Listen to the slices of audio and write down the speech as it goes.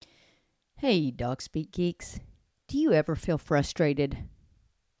Hey, Dog Speak Geeks. Do you ever feel frustrated?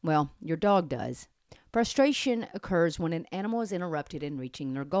 Well, your dog does. Frustration occurs when an animal is interrupted in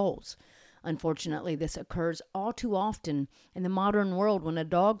reaching their goals. Unfortunately, this occurs all too often in the modern world when a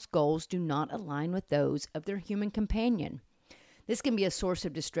dog's goals do not align with those of their human companion. This can be a source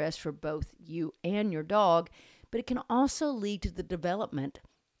of distress for both you and your dog, but it can also lead to the development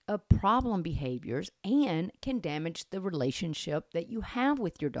of problem behaviors and can damage the relationship that you have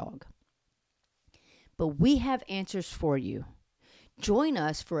with your dog. But we have answers for you. Join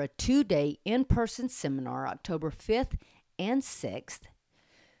us for a 2-day in-person seminar October 5th and 6th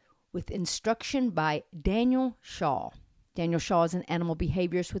with instruction by Daniel Shaw. Daniel Shaw is an animal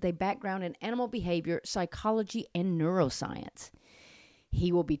behaviorist with a background in animal behavior, psychology, and neuroscience.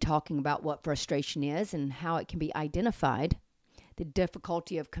 He will be talking about what frustration is and how it can be identified, the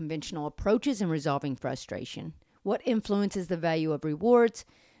difficulty of conventional approaches in resolving frustration, what influences the value of rewards,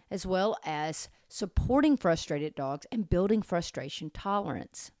 as well as supporting frustrated dogs and building frustration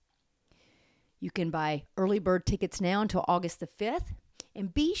tolerance. You can buy early bird tickets now until August the 5th,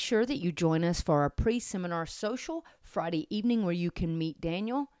 and be sure that you join us for our pre-seminar social Friday evening where you can meet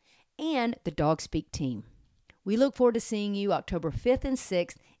Daniel and the Dog Speak team. We look forward to seeing you October 5th and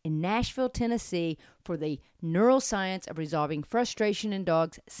 6th in Nashville, Tennessee for the Neuroscience of Resolving Frustration in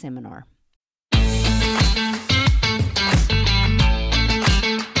Dogs seminar.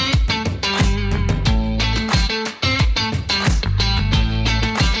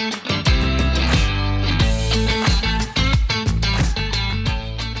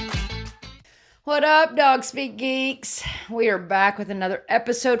 What up, Dog Speak Geeks? We are back with another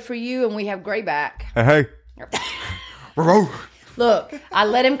episode for you, and we have Gray back. Hey. Look, I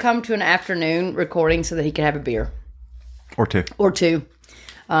let him come to an afternoon recording so that he could have a beer. Or two.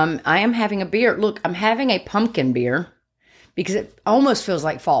 I am having a beer. Look, I'm having a pumpkin beer because it almost feels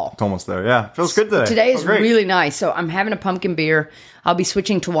like fall. It's almost there, yeah. Feels good today. Today is really nice, so I'm having a pumpkin beer. I'll be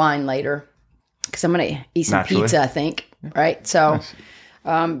switching to wine later because I'm going to eat some pizza, I think, right? So... Nice.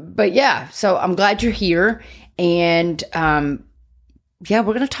 But yeah, so I'm glad you're here. And, we're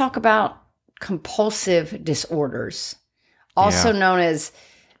going to talk about compulsive disorders, also known as,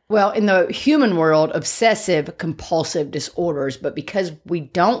 well, in the human world, obsessive compulsive disorders. But because we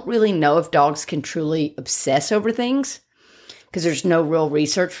don't really know if dogs can truly obsess over things, because there's no real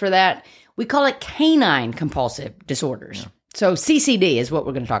research for that, we call it canine compulsive disorders. Yeah. So CCD is what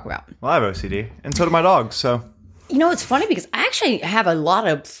we're going to talk about. Well, I have OCD, and so do my dogs, so... You know, it's funny because I actually have a lot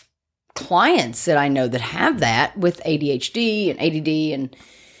of clients that I know that have that with ADHD and ADD,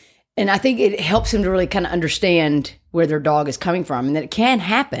 and I think it helps them to really kind of understand where their dog is coming from and that it can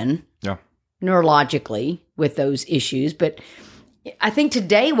happen neurologically with those issues. But I think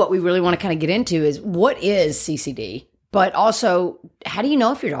today what we really want to kind of get into is what is CCD, but also how do you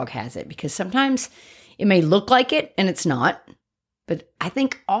know if your dog has it? Because sometimes it may look like it and it's not. But I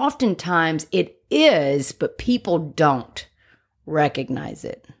think oftentimes it is, but people don't recognize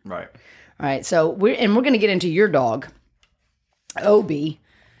it. Right. All right. So we're going to get into your dog, Obi,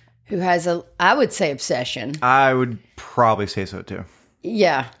 who has I would say obsession. I would probably say so too.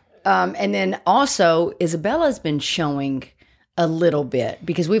 Yeah. And then also Isabella's been showing a little bit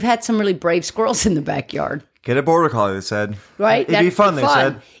because we've had some really brave squirrels in the backyard. Get a border collie, they said. Right. It'd be fun, they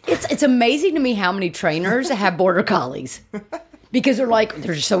said. It's amazing to me how many trainers have border collies. Because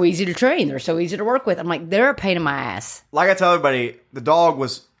they're so easy to train. They're so easy to work with. I'm like, they're a pain in my ass. Like I tell everybody, the dog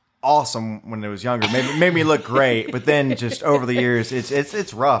was awesome when it was younger. Made me look great. But then just over the years,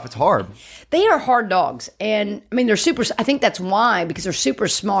 it's rough. It's hard. They are hard dogs. And I mean, they're super, I think that's why, because they're super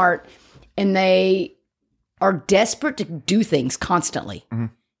smart and they are desperate to do things constantly. Mm-hmm.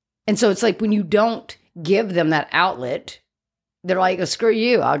 And so it's like when you don't give them that outlet, they're like, oh, screw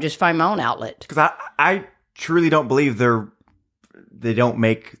you. I'll just find my own outlet. Because I truly don't believe they don't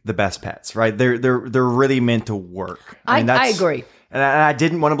make the best pets, right? They're really meant to work. I agree. And I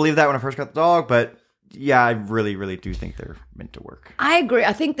didn't want to believe that when I first got the dog, but yeah, I really, really do think they're meant to work. I agree.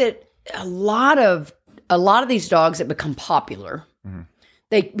 I think that a lot of these dogs that become popular,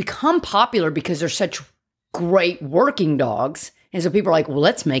 they become popular because they're such great working dogs. And so people are like, well,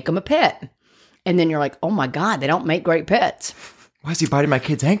 let's make them a pet. And then you're like, oh my God, they don't make great pets. Why is he biting my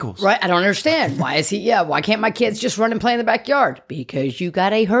kid's ankles? Right. I don't understand. Why can't my kids just run and play in the backyard? Because you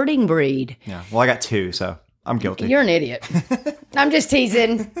got a herding breed. Yeah. Well, I got 2, so I'm guilty. You're an idiot. I'm just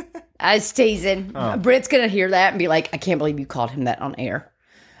teasing. I was teasing. Oh. Britt's going to hear that and be like, I can't believe you called him that on air.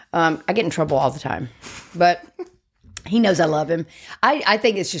 I get in trouble all the time, but he knows I love him. I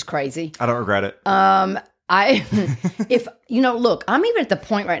think it's just crazy. I don't regret it. Look, I'm even at the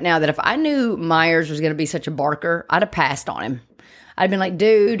point right now that if I knew Myers was going to be such a barker, I'd have passed on him. I'd been like,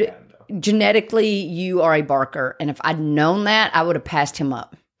 dude, genetically, you are a barker. And if I'd known that, I would have passed him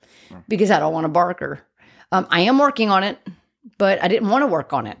up because I don't want a barker. I am working on it, but I didn't want to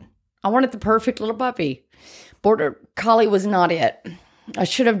work on it. I wanted the perfect little puppy. Border Collie was not it. I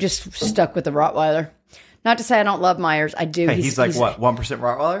should have just stuck with the Rottweiler. Not to say I don't love Myers. I do. Hey, he's like what? 1%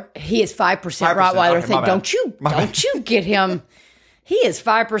 Rottweiler? He is 5% Rottweiler. Okay, Think, don't you get him? He is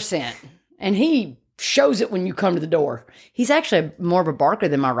 5%, and he shows it when you come to the door. He's actually more of a barker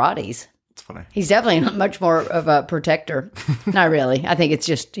than my Rotties. It's funny. He's definitely much more of a protector. Not really. I think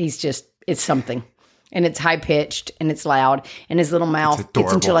it's something. And it's high pitched and it's loud, and his little mouth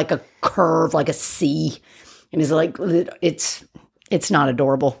gets into like a curve, like a C, and is like it's not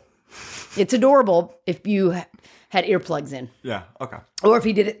adorable. It's adorable if you had earplugs in. Yeah. Okay. Or if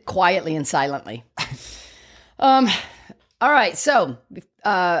he did it quietly and silently. All right. So,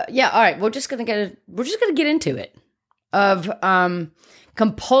 All right. We're just gonna get into it of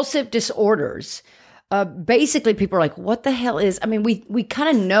compulsive disorders. Basically, people are like, what the hell is, I mean, we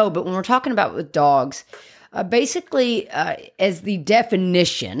kind of know, but when we're talking about with dogs, basically, as the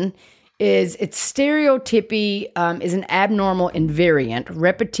definition is, it's stereotypy, is an abnormal invariant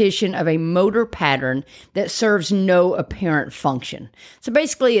repetition of a motor pattern that serves no apparent function. So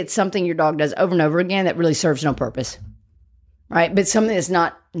basically, it's something your dog does over and over again that really serves no purpose, right? But something that's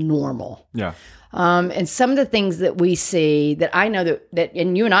not normal. Yeah. And some of the things that we see that I know that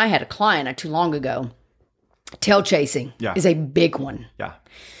and you and I had a client not too long ago, tail chasing is a big one. Yeah.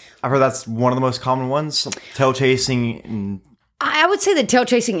 I've heard that's one of the most common ones, tail chasing. I would say that tail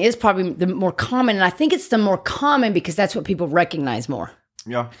chasing is probably the more common, and I think it's the more common because that's what people recognize more.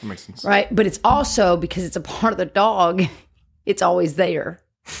 Yeah, that makes sense. Right? But it's also because it's a part of the dog, it's always there.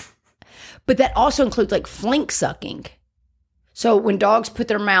 But that also includes like flank sucking. So when dogs put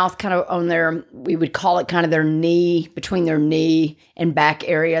their mouth kind of on their, we would call it kind of their knee, between their knee and back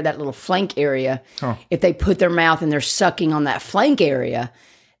area, that little flank area. Huh. If they put their mouth and they're sucking on that flank area,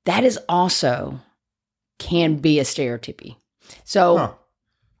 that is also can be a stereotypy. So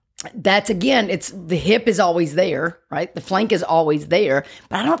that's, again, it's the hip is always there, right? The flank is always there.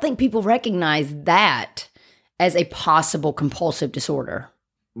 But I don't think people recognize that as a possible compulsive disorder.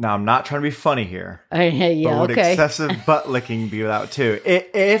 Now, I'm not trying to be funny here. Yeah, but would okay. excessive butt licking be that too?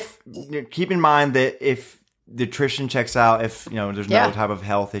 If keep in mind that if nutrition checks out, if there's no type of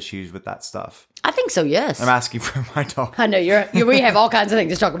health issues with that stuff. I think so. Yes. I'm asking for my dog. I know we have all kinds of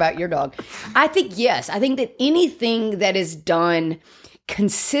things to talk about your dog. I think yes. I think that anything that is done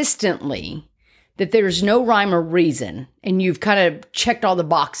consistently, that there's no rhyme or reason, and you've kind of checked all the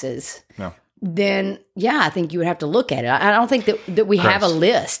boxes. No. Then, I think you would have to look at it. I don't think that we have a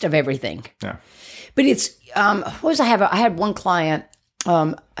list of everything. Yeah. But it's, what was I have? I had one client,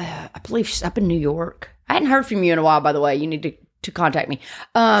 I believe she's up in New York. I hadn't heard from you in a while, by the way. You need to contact me.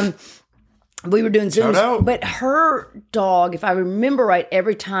 We were doing Zooms. But her dog, if I remember right,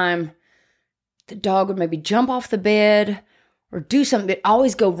 every time the dog would maybe jump off the bed or do something, it'd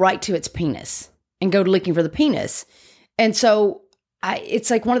always go right to its penis and go looking for the penis. And so it's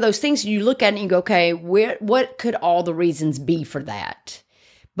like one of those things you look at it and you go, okay, what could all the reasons be for that?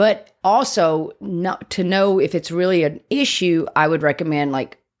 But also, to know if it's really an issue, I would recommend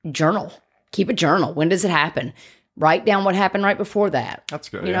like journal. Keep a journal. When does it happen? Write down what happened right before that. That's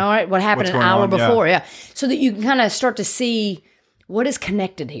good. Right? What happened an hour before. Yeah. So that you can kind of start to see what is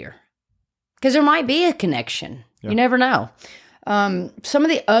connected here. Because there might be a connection. Yeah. You never know. Some of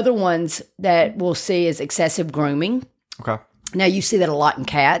the other ones that we'll see is excessive grooming. Okay. Now, you see that a lot in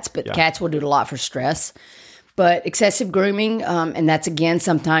cats, but cats will do it a lot for stress. But excessive grooming, and that's, again,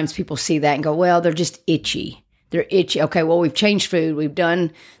 sometimes people see that and go, well, they're just itchy. They're itchy. Okay, well, we've changed food. We've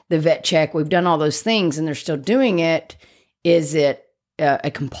done the vet check. We've done all those things, and they're still doing it. Is it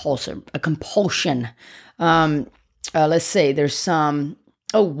a compulsion? Let's see. There's some,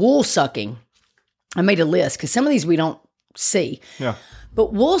 wool sucking. I made a list because some of these we don't see. Yeah.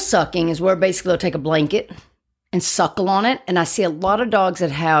 But wool sucking is where basically they'll take a blanket and suckle on it. And I see a lot of dogs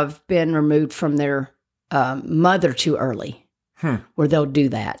that have been removed from their mother too early, where they'll do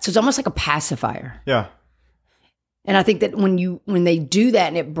that. So it's almost like a pacifier. Yeah. And I think that when they do that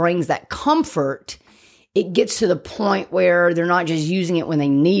and it brings that comfort, it gets to the point where they're not just using it when they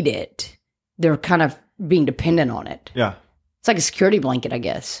need it. They're kind of being dependent on it. Yeah. It's like a security blanket, I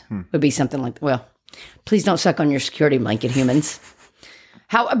guess. Would be something like, well, please don't suck on your security blanket, humans.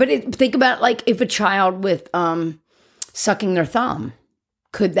 Think about like if a child with sucking their thumb,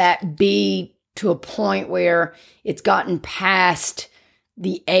 could that be to a point where it's gotten past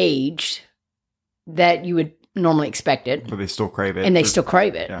the age that you would normally expect it? But they still crave it. And they still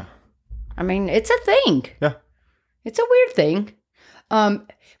crave it. Yeah. I mean, it's a thing. Yeah. It's a weird thing.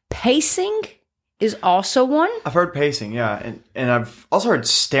 Pacing is also one. I've heard pacing, yeah. And I've also heard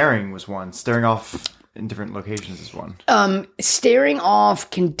staring was one. Staring off in different locations is one. Staring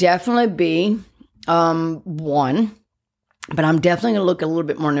off can definitely be one. But I'm definitely going to look a little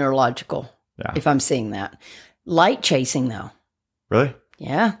bit more neurological if I'm seeing that. Light chasing, though. Really?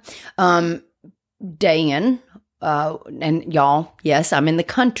 Yeah. Day in, and y'all, yes, I'm in the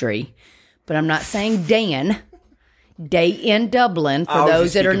country, but I'm not saying Dan. Day in Dublin, for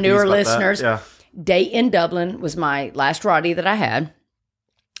those that are newer listeners. Yeah. Day in Dublin was my last Roddy that I had.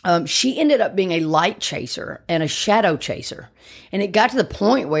 She ended up being a light chaser and a shadow chaser. And it got to the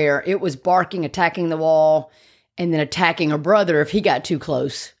point where it was barking, attacking the wall, and then attacking her brother if he got too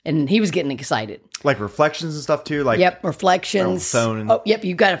close. And he was getting excited. Like reflections and stuff too? Yep, reflections. Phone and, yep,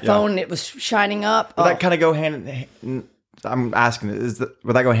 you got a phone and it was shining up. Would that kind of go hand in hand? I'm asking,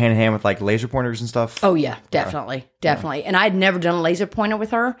 would that go hand in hand with like laser pointers and stuff? Oh yeah, definitely. Yeah. And I'd never done a laser pointer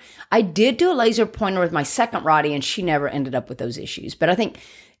with her. I did do a laser pointer with my second Roddy, and she never ended up with those issues. But I think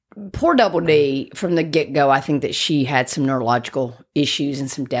poor Double D, from the get-go, I think that she had some neurological issues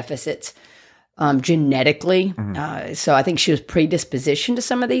and some deficits genetically. Mm-hmm. So I think she was predispositioned to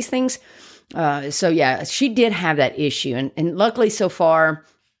some of these things. So yeah, she did have that issue. And luckily so far,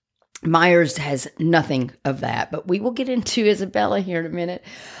 Myers has nothing of that, but we will get into Isabella here in a minute.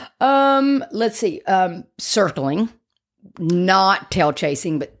 Let's see. Circling, not tail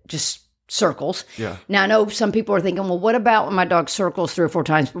chasing, but just circles. Yeah. Now I know some people are thinking, well, what about when my dog circles 3 or 4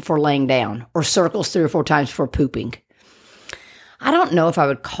 times before laying down, or circles 3 or 4 times before pooping? I don't know if I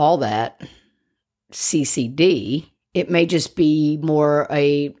would call that CCD. It may just be more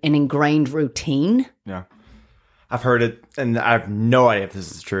an ingrained routine. Yeah. I've heard it, and I have no idea if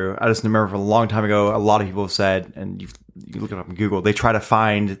this is true. I just remember from a long time ago, a lot of people have said, and you look it up on Google, they try to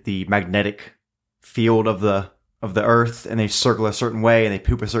find the magnetic field of the Earth, and they circle a certain way, and they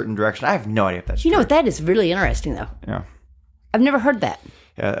poop a certain direction. I have no idea if that's true. You know what? That is really interesting, though. Yeah. I've never heard that.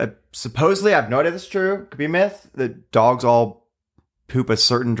 Yeah. Supposedly, I have no idea if it's true. Could be a myth. That dogs all poop a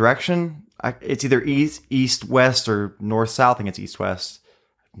certain direction. It's either east, west, or north, south. I think it's east, west.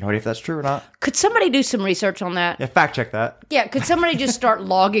 No idea if that's true or not. Could somebody do some research on that? Yeah, fact check that. Yeah, could somebody just start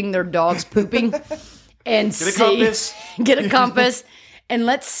logging their dogs pooping and get a compass, and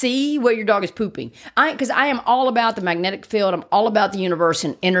let's see what your dog is pooping. Because I am all about the magnetic field. I'm all about the universe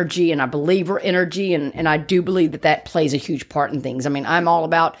and energy, and I believe we're energy, and I do believe that plays a huge part in things. I mean, I'm all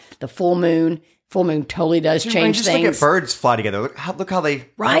about the full moon. Full moon totally does change things. Just look at birds fly together. Look how they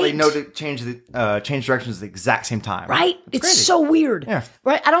know to change directions at the exact same time. Right? It's so weird. Yeah.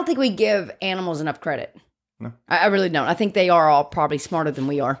 Right? I don't think we give animals enough credit. No. I really don't. I think they are all probably smarter than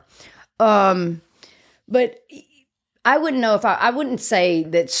we are. But I wouldn't know if I wouldn't say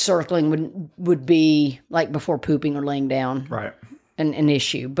that circling would be like before pooping or laying down. Right. An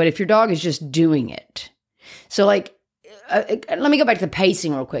issue. But if your dog is just doing it. So like, let me go back to the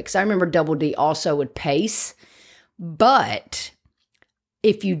pacing real quick, because I remember Double D also would pace, but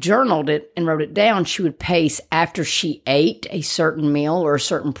if you journaled it and wrote it down, she would pace after she ate a certain meal or a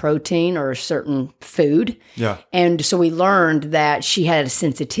certain protein or a certain food. Yeah. And so we learned that she had a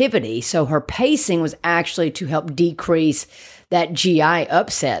sensitivity. So her pacing was actually to help decrease that GI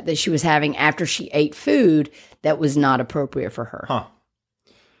upset that she was having after she ate food that was not appropriate for her. Huh.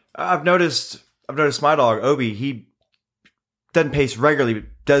 I've noticed my dog, Obi, he doesn't pace regularly, but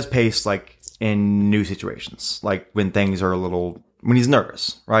does pace like in new situations, like when things are when he's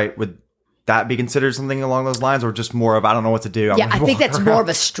nervous, right? Would that be considered something along those lines, or just more of, I don't know what to do? I think that's more of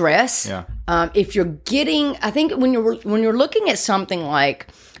a stress. Yeah. If you're I think when you're looking at something like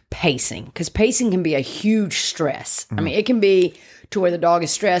pacing, because pacing can be a huge stress. Mm-hmm. I mean, it can be to where the dog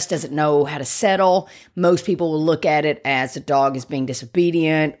is stressed, doesn't know how to settle. Most people will look at it as the dog is being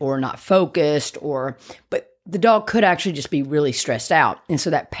disobedient or not focused, but the dog could actually just be really stressed out. And so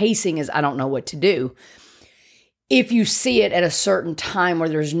that pacing is, I don't know what to do. If you see it at a certain time where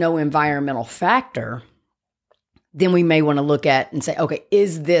there's no environmental factor, then we may want to look at and say, okay,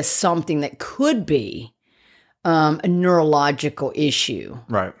 is this something that could be a neurological issue?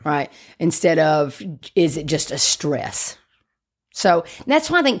 Right. Right. Instead of, is it just a stress? So that's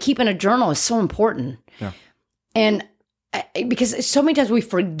why I think keeping a journal is so important. Yeah. And because so many times we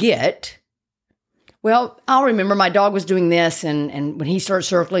forget. Well, I'll remember my dog was doing this, and when he started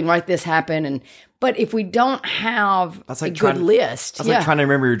circling, right, this happened. But if we don't have a good list. That's like trying to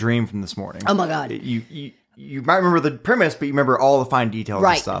remember your dream from this morning. Oh, my God. You might remember the premise, but you remember all the fine details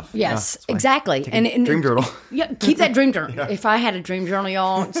and stuff. Yes, exactly. And dream journal. Yeah, keep that dream journal. Yeah. If I had a dream journal,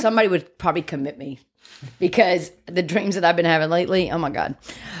 y'all, somebody would probably commit me, because the dreams that I've been having lately, oh, my God.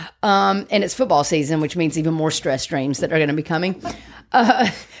 And it's football season, which means even more stress dreams that are going to be coming.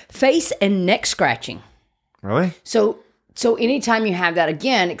 Face and neck scratching. Really? So anytime you have that,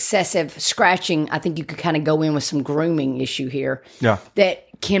 again, excessive scratching, I think you could kind of go in with some grooming issue here. Yeah. That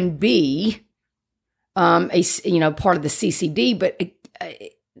can be part of the CCD, but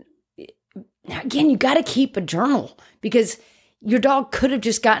again, you got to keep a journal because your dog could have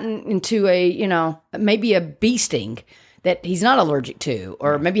just gotten into maybe a bee sting that he's not allergic to,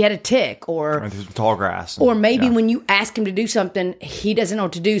 or maybe he had a tick, or there's some tall grass. Or maybe when you ask him to do something, he doesn't know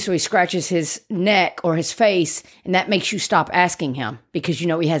what to do, so he scratches his neck or his face, and that makes you stop asking him because you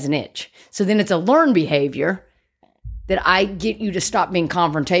know he has an itch. So then it's a learned behavior that I get you to stop being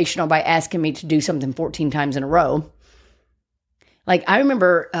confrontational by asking me to do something 14 times in a row. Like I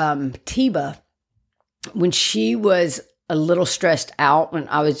remember Tiba, when she was a little stressed out, when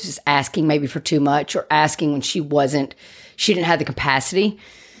I was just asking maybe for too much, or asking when she didn't have the capacity,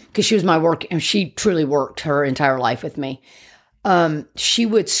 because she was my work, and she truly worked her entire life with me. She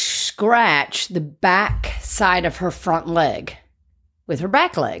would scratch the back side of her front leg with her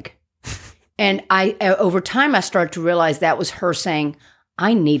back leg. And over time, I started to realize that was her saying,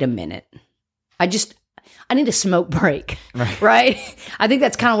 I need a minute. I need a smoke break, right? I think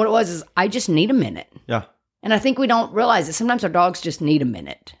that's kind of what it was, is I just need a minute. Yeah. And I think we don't realize that sometimes our dogs just need a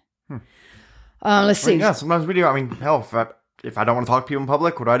minute. Let's see. Yeah, sometimes we do. I mean, hell, if I don't want to talk to people in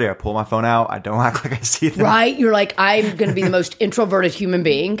public, what do? I pull my phone out. I don't act like I see them. Right? You're like, I'm going to be the most introverted human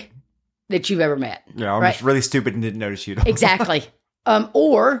being that you've ever met. Yeah, I'm just really stupid and didn't notice you. Exactly.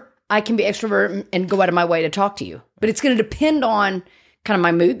 Or I can be extroverted and go out of my way to talk to you. But it's going to depend on kind of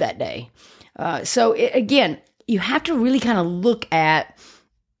my mood that day. Again, you have to really kind of look at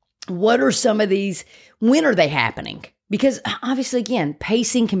what are some of these, when are they happening? Because obviously, again,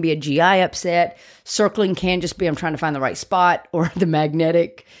 pacing can be a GI upset. Circling can just be I'm trying to find the right spot, or the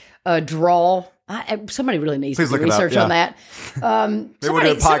magnetic draw. Somebody really needs to do research on that.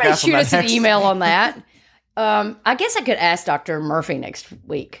 Somebody shoot us an email on that. I guess I could ask Dr. Murphy next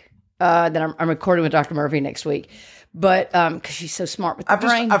week. That I'm recording with Dr. Murphy next week. But because she's so smart with the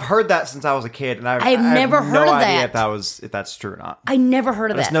brain. I've heard that since I was a kid, and I have never heard of that. If that's true or not. I never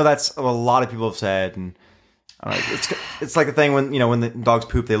heard of that. I just know that's what a lot of people have said, and it's like a thing when the dogs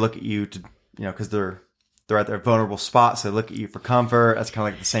poop, they look at you to because they're at their vulnerable spots, so they look at you for comfort. That's kind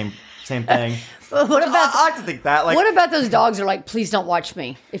of like the same thing. What about? I like to think that. Like, what about those dogs that are like, please don't watch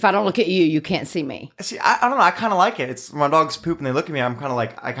me. If I don't look at you, you can't see me. See, I don't know. I kind of like it. It's when my dogs poop and they look at me. I'm kind of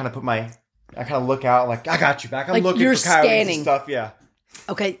like I kind of look out like I got you back. I'm like looking for coyotes and stuff. Yeah.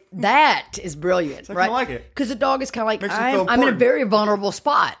 Okay, that is brilliant, right? I like it because the dog is kind of like I'm in a very vulnerable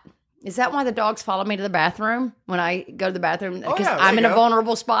spot. Is that why the dogs follow me to the bathroom when I go to the bathroom? Because I'm in a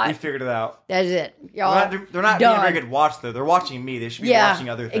vulnerable spot. You figured it out. That's it. Y'all, they're not being a very good watch, though. They're watching me. They should be watching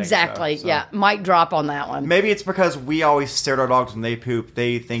other things. Exactly. So. Yeah. Mic drop on that one. Maybe it's because we always stare at our dogs when they poop.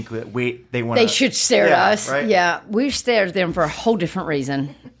 They think that they should stare at us. Right? Yeah. We stare at them for a whole different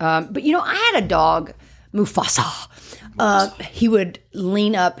reason. But I had a dog, Mufasa. He would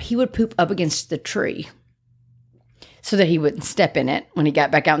lean up. He would poop up against the tree, so that he wouldn't step in it when he got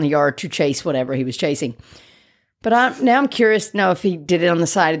back out in the yard to chase whatever he was chasing. But I'm curious to know if he did it on the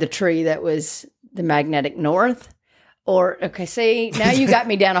side of the tree that was the magnetic north. Or, see, now you got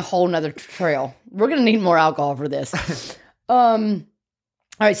me down a whole nother trail. We're going to need more alcohol for this. All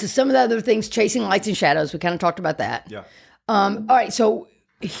right, so some of the other things, chasing lights and shadows, we kind of talked about that. Yeah. All right, so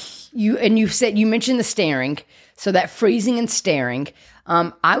you mentioned the staring, so that freezing and staring.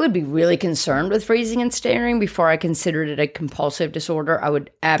 I would be really concerned with freezing and staring before I considered it a compulsive disorder. I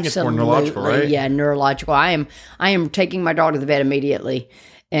would absolutely, it's more neurological, right? Yeah, neurological. I am taking my dog to the vet immediately,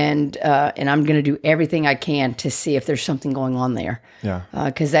 and I'm going to do everything I can to see if there's something going on there. Yeah,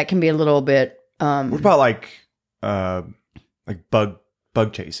 because that can be a little bit. What about like bug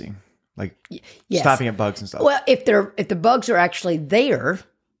chasing, like stopping at bugs and stuff? Well, if the bugs are actually there,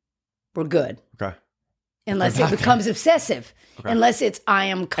 we're good. Okay. Unless it becomes obsessive. Okay. Unless it's I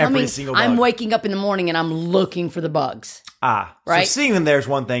am coming, I'm waking up in the morning and I'm looking for the bugs. Right? So seeing them there is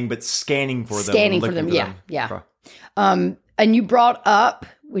one thing, but scanning for them. Yeah. Okay. And you brought up,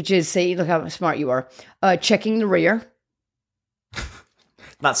 which is, see, look how smart you are, checking the rear.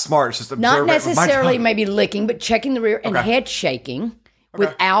 Not smart, it's just observing. Not necessarily maybe licking, but checking the rear and head shaking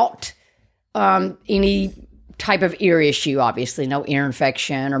without any type of ear issue, obviously. No ear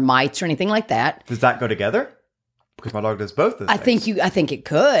infection or mites or anything like that. Does that go together? Because my dog does both those things. I think it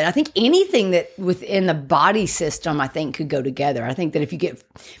could. I think anything that within the body system, I think, could go together. I think that if you get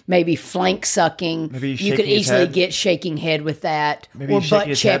maybe flank sucking, you could easily get shaking head with that. Maybe or he's butt shaking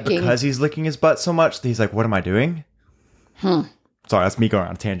his checking. head because he's licking his butt so much that he's like, what am I doing? Sorry, that's me going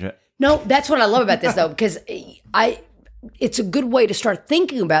on a tangent. No, that's what I love about this, though, because it's a good way to start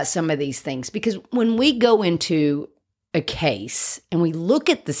thinking about some of these things. Because when we go into a case and we look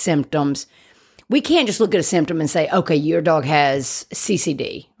at the symptoms, we can't just look at a symptom and say, okay, your dog has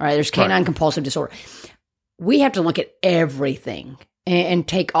CCD, right? There's canine compulsive disorder. We have to look at everything and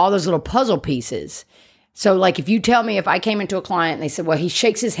take all those little puzzle pieces. So, like, if you tell me, if I came into a client and they said, well, he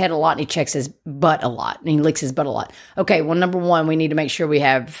shakes his head a lot and he checks his butt a lot and he licks his butt a lot. Okay, well, number one, we need to make sure we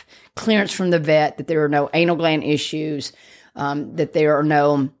have clearance from the vet, that there are no anal gland issues, that there are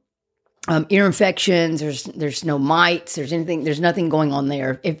no ear infections, there's no mites, there's nothing going on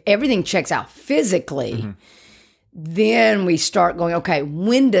there. If everything checks out physically, then we start going, okay,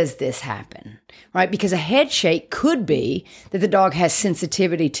 when does this happen? Right? Because a head shake could be that the dog has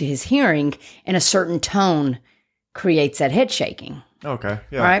sensitivity to his hearing and a certain tone creates that head shaking. Okay.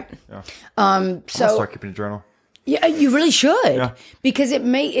 Yeah. Right? Yeah. So I'll start keeping a journal. Yeah, you really should, because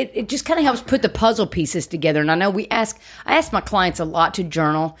it just kind of helps put the puzzle pieces together. And I know I ask my clients a lot to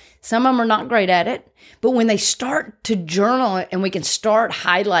journal. Some of them are not great at it, but when they start to journal and we can start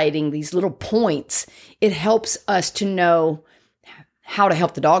highlighting these little points, it helps us to know how to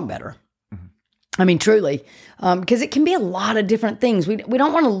help the dog better. I mean, truly, because it can be a lot of different things. We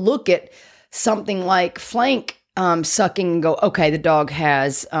don't want to look at something like flank sucking and go, okay, the dog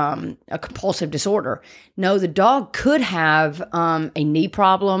has a compulsive disorder. No, the dog could have a knee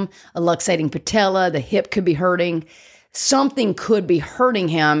problem, a luxating patella, the hip could be hurting. Something could be hurting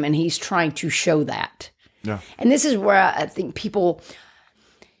him, and he's trying to show that. Yeah. And this is where I think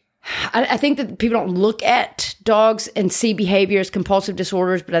I think that people don't look at dogs and see behavior as compulsive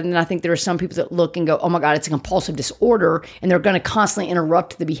disorders, but then I think there are some people that look and go, oh my God, it's a compulsive disorder, and they're going to constantly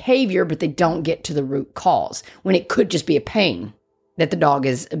interrupt the behavior, but they don't get to the root cause, when it could just be a pain that the dog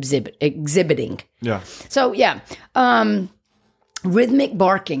is exhibiting. Yeah. So, yeah. Rhythmic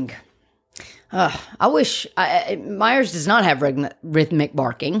barking. I wish Myers does not have rhythmic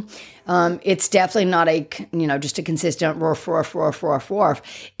barking. It's definitely not just a consistent roar, roar, roar, roar, roar.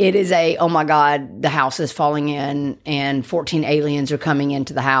 It is oh my God, the house is falling in and 14 aliens are coming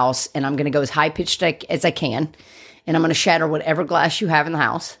into the house, and I'm going to go as high pitched as I can, and I'm going to shatter whatever glass you have in the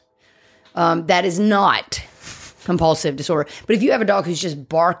house. That is not compulsive disorder. But if you have a dog who's just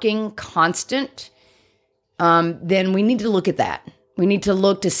barking constant, then we need to look at that. We need to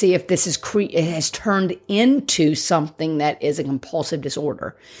look to see if this has turned into something that is a compulsive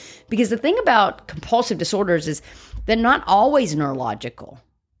disorder. Because the thing about compulsive disorders is they're not always neurological,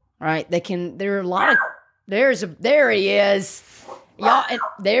 right? There are a lot of, there he is. Y'all,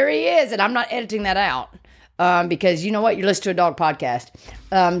 there he is. And I'm not editing that out because you know what? You're listening to a dog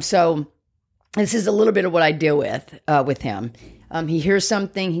podcast. So this is a little bit of what I deal with him. He hears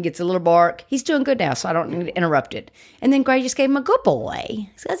something, he gets a little bark. He's doing good now, so I don't need to interrupt it. And then Gray just gave him a good boy.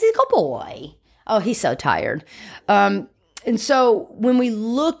 He's a good boy. Oh, he's so tired. And so when we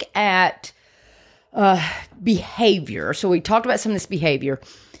look at behavior, so we talked about some of this behavior.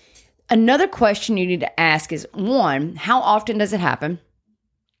 Another question you need to ask is, one, how often does it happen?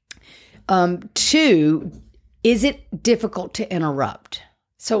 Two, is it difficult to interrupt?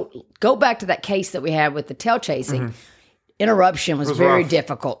 So go back to that case that we had with the tail chasing. Mm-hmm. Interruption was very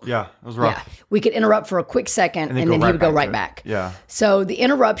difficult. Yeah, it was rough. Yeah. We could interrupt for a quick second, and then he would go right back. Yeah. So the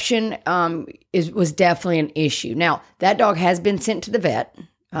interruption was definitely an issue. Now, that dog has been sent to the vet.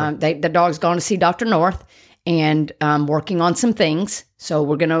 The dog's gone to see Dr. North and working on some things. So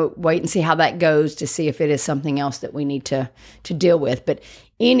we're going to wait and see how that goes to see if it is something else that we need to deal with. But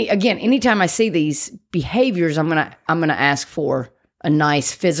anytime I see these behaviors, I'm gonna ask for a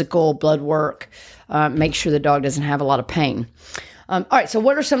nice physical blood work. Make sure the dog doesn't have a lot of pain. All right, so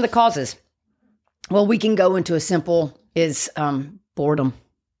what are some of the causes? Well, we can go into a simple boredom.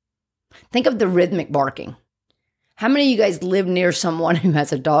 Think of the rhythmic barking. How many of you guys live near someone who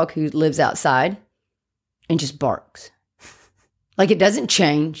has a dog who lives outside and just barks? Like it doesn't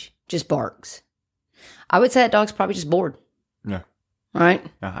change, just barks. I would say that dog's probably just bored. Yeah. Right?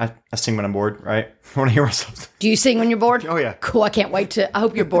 Yeah, I sing when I'm bored, right? I want to hear myself. Do you sing when you're bored? Oh, yeah. Cool. I can't wait I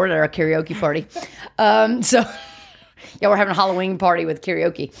hope you're bored at our karaoke party. We're having a Halloween party with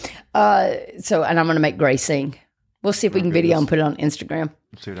karaoke. And I'm going to make Grace sing. We'll see if we can video and put it on Instagram.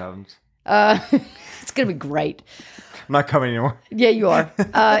 Let's see what happens. It's going to be great. I'm not coming anymore. Yeah, you are.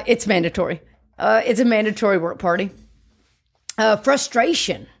 It's mandatory. It's a mandatory work party.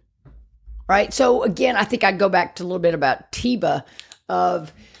 Frustration, right? So again, I think I'd go back to a little bit about Tiba.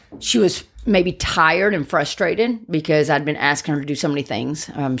 She was maybe tired and frustrated because I'd been asking her to do so many things.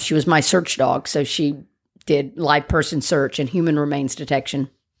 She was my search dog, so she did live person search and human remains detection.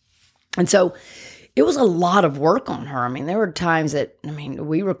 And so it was a lot of work on her. I mean, there were times that,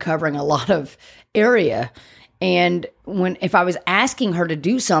 we were covering a lot of area. And if I was asking her to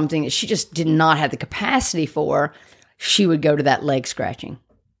do something that she just did not have the capacity for, she would go to that leg scratching.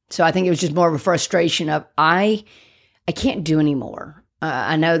 So I think it was just more of a frustration of, I can't do anymore.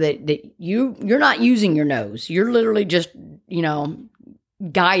 I know that you're not using your nose. You're literally just,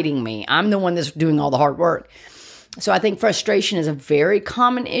 guiding me. I'm the one that's doing all the hard work. So I think frustration is a very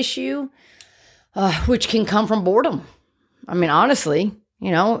common issue, which can come from boredom. I mean, honestly,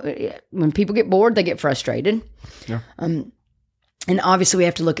 when people get bored, they get frustrated. Yeah. And obviously we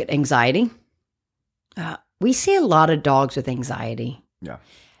have to look at anxiety. We see a lot of dogs with anxiety. Yeah.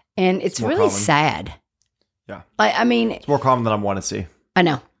 And it's really common. Sad. Yeah. It's more common than I want to see. I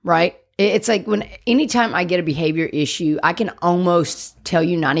know, right? It's like anytime I get a behavior issue, I can almost tell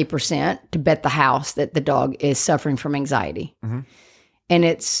you 90% to bet the house that the dog is suffering from anxiety. Mm-hmm.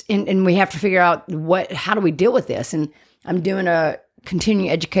 And and we have to figure out how do we deal with this? And I'm doing a continuing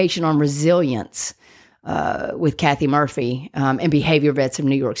education on resilience with Kathy Murphy and behavior vets in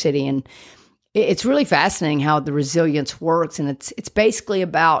New York City. And it's really fascinating how the resilience works. And it's basically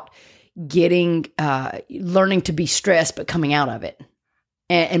about learning to be stressed, but coming out of it.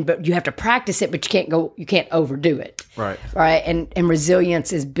 But you have to practice it, but you can't overdo it. Right. Right. And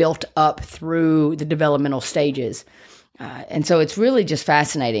resilience is built up through the developmental stages. And so it's really just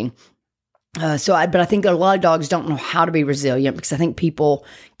fascinating. But I think that a lot of dogs don't know how to be resilient because I think people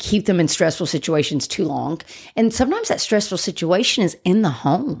keep them in stressful situations too long. And sometimes that stressful situation is in the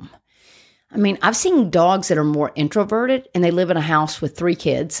home. I mean, I've seen dogs that are more introverted and they live in a house with 3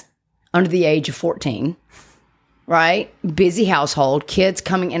 kids under the age of 14. Right? Busy household, kids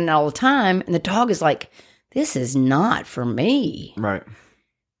coming in and out all the time. And the dog is like, this is not for me. Right.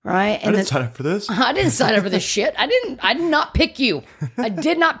 Right? And I didn't sign up for this. I didn't sign up for this shit. I did not pick you. I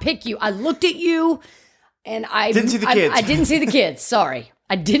did not pick you. I looked at you and I didn't see the kids. I didn't see the kids. Sorry.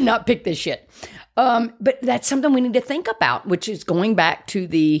 I did not pick this shit. But that's something we need to think about, which is going back to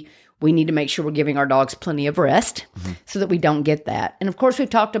we need to make sure we're giving our dogs plenty of rest so that we don't get that. And of course, we've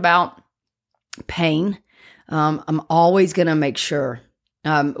talked about pain. I'm always going to make sure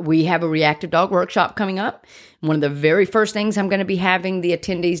we have a reactive dog workshop coming up. One of the very first things I'm going to be having the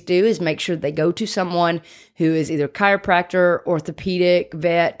attendees do is make sure they go to someone who is either chiropractor, orthopedic,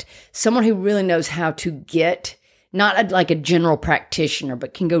 vet, someone who really knows how to get, not like a general practitioner,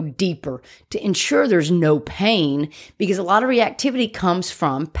 but can go deeper to ensure there's no pain because a lot of reactivity comes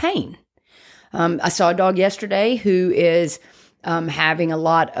from pain. I saw a dog yesterday who is having a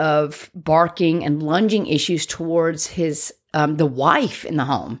lot of barking and lunging issues towards his the wife in the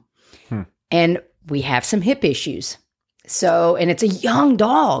home. And we have some hip issues. So, and it's a young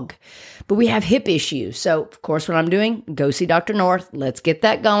dog, but we have hip issues. So, of course, what I'm doing, go see Dr. North. Let's get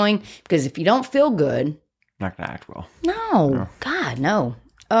that going. Because if you don't feel good. Not going to act well. No. God, no.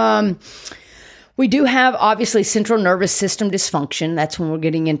 We do have, obviously, central nervous system dysfunction. That's when we're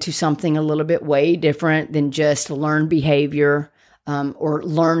getting into something a little bit way different than just learned behavior or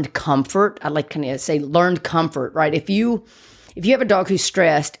learned comfort. I like kind of say learned comfort, right? If you have a dog who's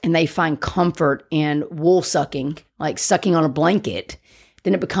stressed and they find comfort in wool sucking, like sucking on a blanket,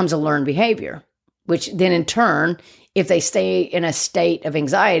 then it becomes a learned behavior, which then in turn, if they stay in a state of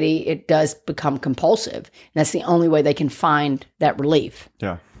anxiety, it does become compulsive. And that's the only way they can find that relief.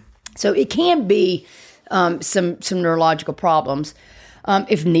 Yeah. So it can be some neurological problems.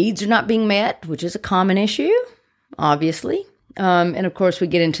 If needs are not being met, which is a common issue, obviously. And of course, we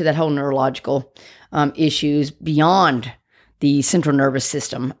get into that whole neurological issues beyond the central nervous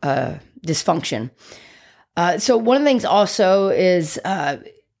system dysfunction. So one of the things also is a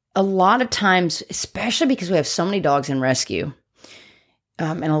lot of times, especially because we have so many dogs in rescue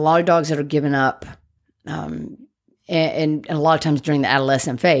and a lot of dogs that are given up and a lot of times during the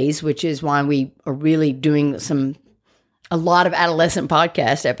adolescent phase, which is why we are really doing a lot of adolescent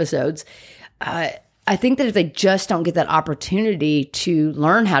podcast episodes. I think that if they just don't get that opportunity to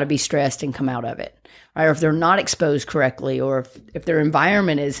learn how to be stressed and come out of it, right? Or if they're not exposed correctly, or if their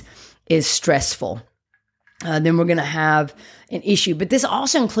environment is stressful, then we're going to have an issue. But this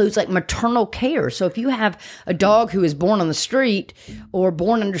also includes like maternal care. So if you have a dog who is born on the street or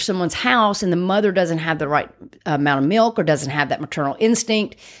born under someone's house and the mother doesn't have the right amount of milk or doesn't have that maternal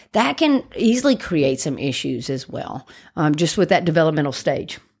instinct, that can easily create some issues as well, just with that developmental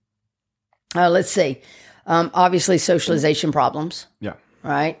stage. Let's see. Obviously, socialization problems. Yeah.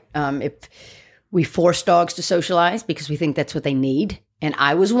 Right? If we force dogs to socialize because we think that's what they need. And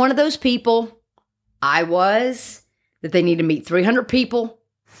I was one of those people. That they need to meet 300 people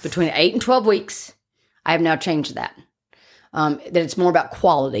between 8 and 12 weeks. I have now changed that. That it's more about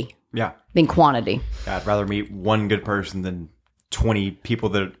quality Yeah. than quantity. I'd rather meet one good person than 20 people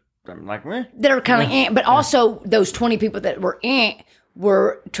that I'm like, eh. That are kind of but also those 20 people that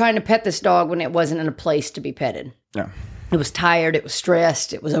were trying to pet this dog when it wasn't in a place to be petted. Yeah. It was tired, it was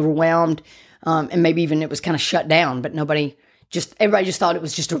stressed, it was overwhelmed, and maybe even it was kind of shut down, but everybody just thought it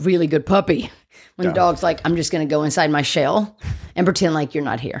was just a really good puppy. When the dog's like, I'm just going to go inside my shell and pretend like you're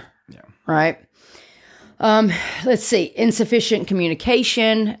not here. Yeah. Right? Let's see. Insufficient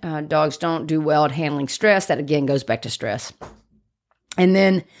communication. Dogs don't do well at handling stress. That, again, goes back to stress. And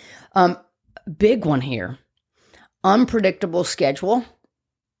then, big one here. Unpredictable schedule.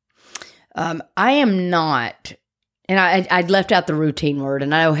 I am not... And I left out the routine word.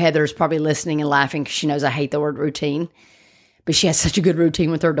 And I know Heather's probably listening and laughing because she knows I hate the word routine. But she has such a good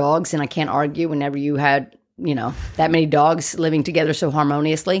routine with her dogs, and I can't argue whenever you had, that many dogs living together so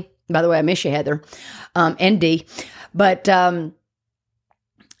harmoniously. By the way, I miss you, Heather, and Dee. But I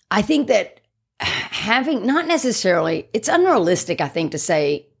think that having, not necessarily, it's unrealistic, I think, to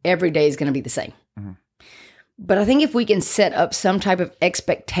say every day is going to be the same. Mm-hmm. But I think if we can set up some type of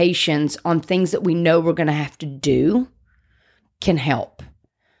expectations on things that we know we're going to have to do, can help.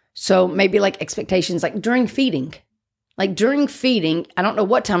 So maybe like expectations like during feeding. Like during feeding, I don't know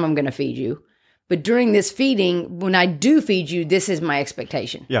what time I'm going to feed you, but during this feeding, when I do feed you, this is my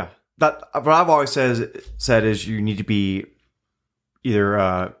expectation. Yeah. What I've always said is you need to be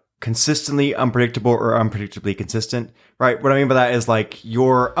either consistently unpredictable or unpredictably consistent, right? What I mean by that is like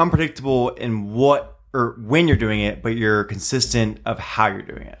you're unpredictable in what or when you're doing it, but you're consistent of how you're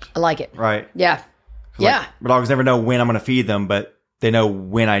doing it. I like it. Right? Yeah. Yeah. My dogs never know when I'm going to feed them, but they know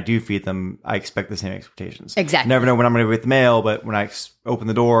when I do feed them, I expect the same expectations. Exactly. Never know when I'm going to be with the mail, but when I open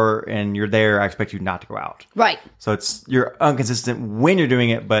the door and you're there, I expect you not to go out. Right. So you're inconsistent when you're doing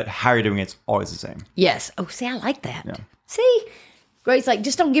it, but how you're doing it's always the same. Yes. Oh, see, I like that. Yeah. See? Grace's like,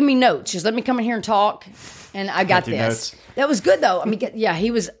 just don't give me notes. Just let me come in here and talk, and I got this. Notes. That was good, though. I mean, yeah,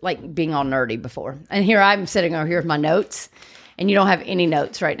 he was like being all nerdy before. And here I'm sitting over here with my notes, and you don't have any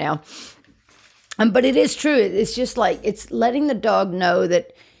notes right now. But it is true. It's just like, it's letting the dog know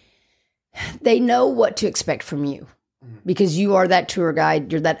that they know what to expect from you because you are that tour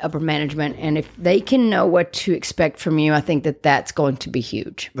guide, you're that upper management. And if they can know what to expect from you, I think that that's going to be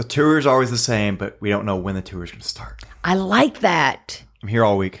huge. The tour is always the same, but we don't know when the tour is going to start. I like that. I'm here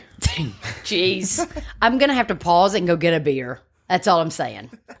all week. Jeez. I'm going to have to pause and go get a beer. That's all I'm saying.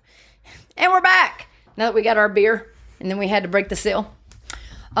 And we're back. Now that we got our beer and then we had to break the seal.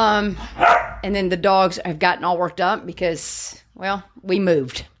 And then the dogs have gotten all worked up because, well, we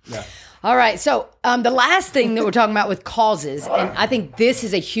moved. Yeah. All right. So the last thing that we're talking about with causes, and I think this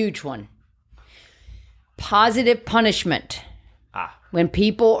is a huge one. Positive punishment. When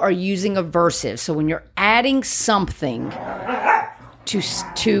people are using aversive. So when you're adding something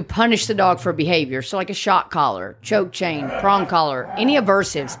to punish the dog for behavior. So like a shock collar, choke chain, prong collar, any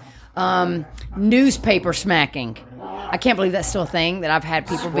aversives, newspaper smacking. I can't believe that's still a thing that I've had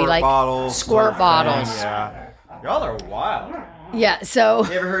people be like, squirt bottles. Yeah. Y'all are wild. Yeah, so.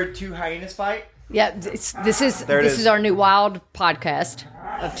 You ever heard two hyenas fight? Yeah, this is our new wild podcast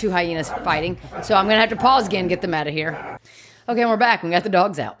of two hyenas fighting. So I'm going to have to pause again and get them out of here. Okay, we're back. We got the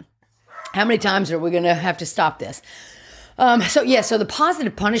dogs out. How many times are we going to have to stop this? So the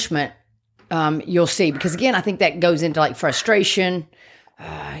positive punishment, you'll see, because again, I think that goes into like frustration,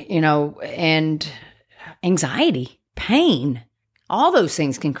 and anxiety. Pain, all those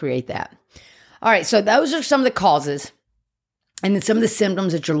things can create that. All right, so those are some of the causes and then some of the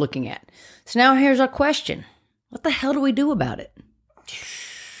symptoms that you're looking at. So now here's our question. What the hell do we do about it?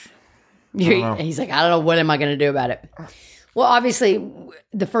 He's like, I don't know, what am I going to do about it? Well, obviously,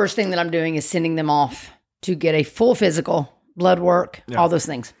 the first thing that I'm doing is sending them off to get a full physical, blood work, all those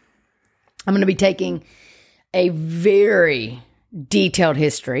things. I'm going to be taking a very detailed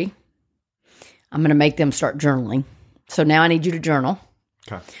history. I'm going to make them start journaling. So now I need you to journal.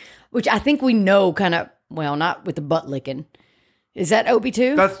 Okay. Which I think we know kind of, well, not with the butt licking. Is that Obi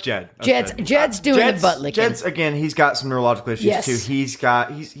too? That's Jed. Jed's doing the butt licking. Jed's, again, he's got some neurological issues too. He's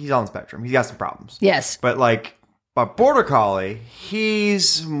on the spectrum. He's got some problems. Yes. But like, my Border Collie,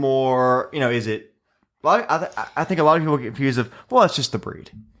 he's more, is it, well, I think a lot of people get confused of, well, it's just the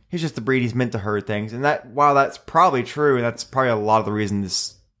breed. He's just the breed. He's meant to herd things. And that, while that's probably true, and that's probably a lot of the reason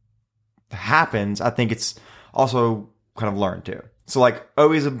this happens, I think it's also kind of learned too. So like,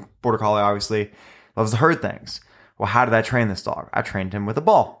 Obi's a Border Collie, obviously, loves to herd things. Well, how did I train this dog? I trained him with a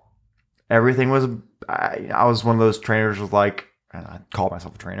ball. Everything was, I was one of those trainers with like, and I call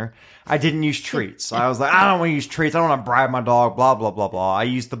myself a trainer. I didn't use treats. I was like, I don't want to use treats. I don't want to bribe my dog, blah, blah, blah, blah. I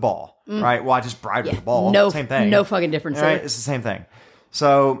used the ball, right? Well, I just bribed with the ball. Same thing. No fucking difference. Right? It's the same thing.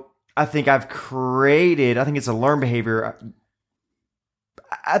 So I think I've created, I think it's a learned behavior.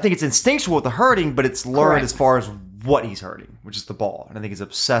 I think it's instinctual with the herding, but it's learned Correct. as far as what he's herding, which is the ball. And I think he's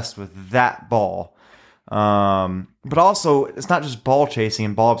obsessed with that ball. But also, it's not just ball chasing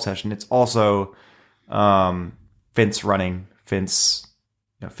and ball obsession. It's also fence running, fence.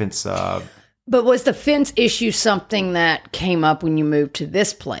 But was the fence issue something that came up when you moved to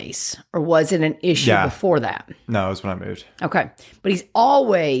this place, or was it an issue before that? No, it was when I moved. Okay, but he's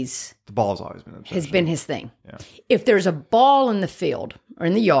always The ball's always been an obsession. has been his thing. Yeah. If there's a ball in the field or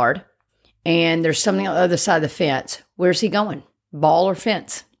in the yard, and there's something on the other side of the fence, where's he going? Ball or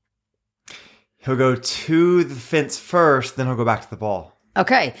fence? He'll go to the fence first, then he'll go back to the ball.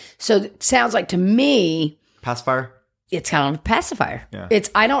 Okay, so it sounds like to me, Pacifier? it's kind of a pacifier. Yeah. It's,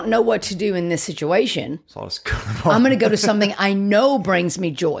 I don't know what to do in this situation. So I'll just go to the ball. I'm going to go to something I know brings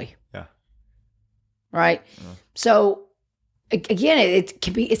me joy. Yeah. Right? So again, it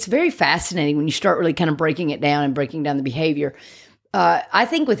can be, it's very fascinating when you start really kind of breaking it down and breaking down the behavior. I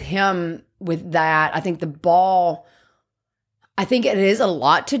think with him, with that, I think the ball, I think it is a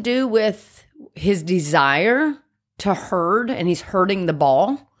lot to do with his desire to herd, and he's herding the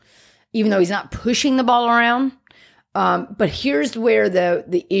ball, even though he's not pushing the ball around. But here's where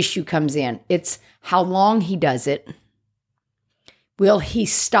the issue comes in. It's how long he does it. Will he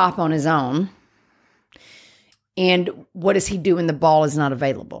stop on his own? And what does he do when the ball is not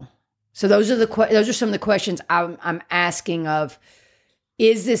available? So those are some of the questions I'm asking of,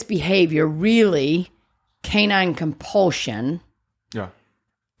 is this behavior really canine compulsion? Yeah.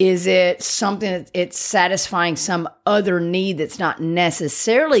 Is it something that it's satisfying some other need that's not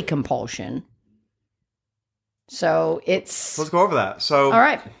necessarily compulsion? So it's... Let's go over that. So all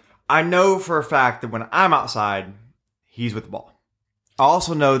right. I know for a fact that when I'm outside, he's with the ball. I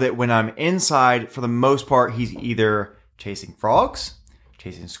also know that when I'm inside, for the most part, he's either chasing frogs,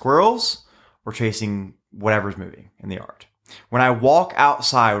 chasing squirrels, or chasing whatever's moving in the yard. When I walk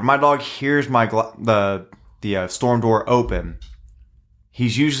outside, when my dog hears the storm door open, I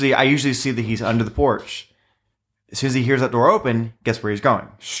usually see that he's under the porch. As soon as he hears that door open, guess where he's going?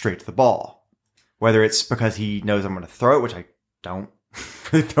 Straight to the ball. Whether it's because he knows I'm going to throw it, which I don't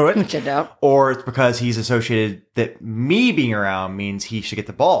really throw it. Which I don't. Or it's because he's associated that me being around means he should get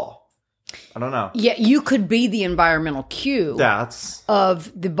the ball. I don't know. Yeah, you could be the environmental cue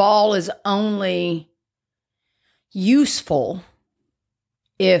of the ball is only useful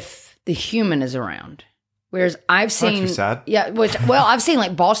if the human is around. Whereas I've seen... That's too sad. Yeah, I've seen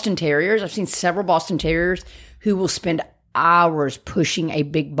like Boston Terriers. I've seen several Boston Terriers who will spend hours pushing a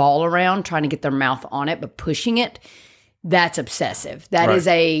big ball around, trying to get their mouth on it, but pushing it. That's obsessive. That is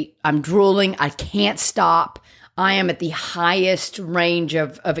I'm drooling. I can't stop. I am at the highest range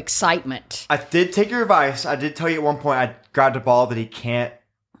of excitement. I did take your advice. I did tell you at one point I grabbed a ball that he can't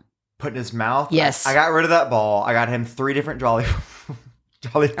put in his mouth. Yes. I got rid of that ball. I got him 3 different jolly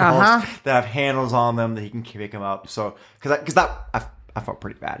balls that have handles on them that he can pick them up. So, because I felt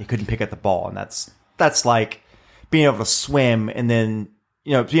pretty bad. He couldn't pick at the ball, and that's like being able to swim and then,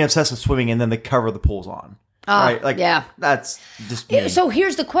 being obsessed with swimming and then the cover of the pool's on. Right? Like, yeah. That's just me. So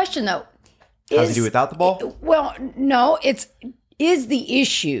here's the question, though. How does he do without the ball? Well, no, is the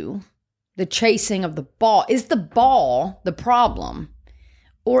issue the chasing of the ball? Is the ball the problem?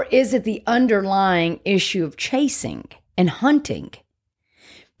 Or is it the underlying issue of chasing and hunting?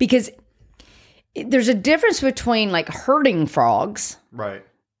 Because there's a difference between like herding frogs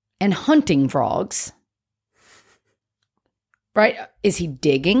and hunting frogs. Right? Is he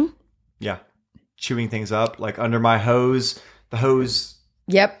digging? Yeah. Chewing things up, like under my hose, the hose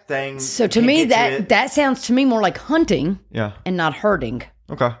thing. So to me, that sounds to me more like hunting and not herding.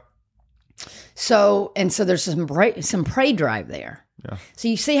 Okay. So there's some prey drive there. Yeah. So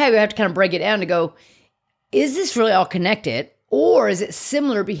you see how you have to kind of break it down to go, is this really all connected? Or is it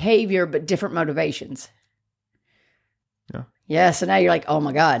similar behavior but different motivations? Yeah. Yeah, so now you're like, oh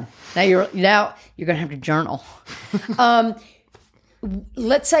my God. Now you're going to have to journal.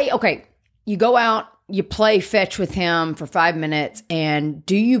 Let's say, okay, you go out, you play fetch with him for 5 minutes, and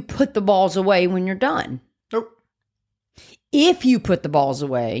do you put the balls away when you're done? Nope. If you put the balls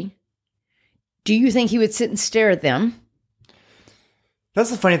away, do you think he would sit and stare at them?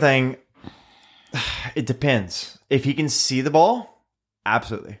 That's the funny thing. It depends. If he can see the ball,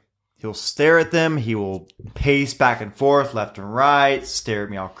 absolutely. He'll stare at them. He will pace back and forth, left and right, stare at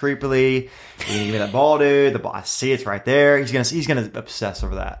me all creepily. You give me that ball, dude. The ball, I see it's right there. He's gonna obsess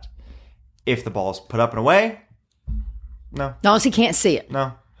over that. If the ball's put up and away, no. As long as he can't see it.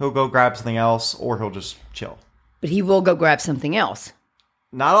 No. He'll go grab something else, or he'll just chill. But he will go grab something else.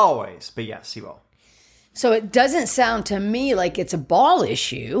 Not always, but yes, he will. So it doesn't sound to me like it's a ball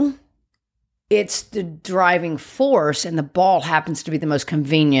issue. it's the driving force, and the ball happens to be the most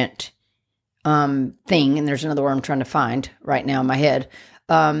convenient thing. And there's another word I'm trying to find right now in my head.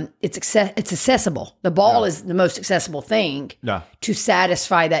 It's accessible. The ball is the most accessible thing to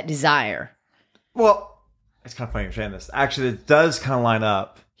satisfy that desire. Well, it's kind of funny you're saying this. Actually, it does kind of line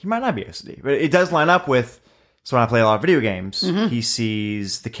up. He might not be OCD, but it does line up with. So when I play a lot of video games, he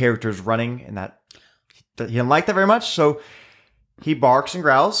sees the characters running, and that he didn't like that very much. So he barks and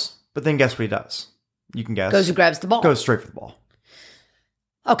growls, but then guess what he does? You can guess. Goes and grabs the ball. Goes straight for the ball.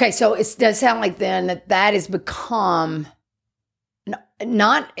 Okay, so it does sound like then that has become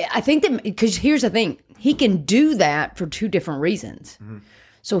not. I think that because here's the thing, he can do that for two different reasons.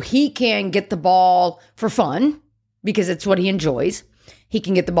 So he can get the ball for fun because it's what he enjoys. He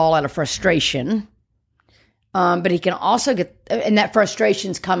can get the ball out of frustration. But he can also get, and that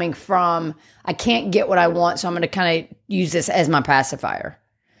frustration's coming from, I can't get what I want, so I'm going to kind of use this as my pacifier.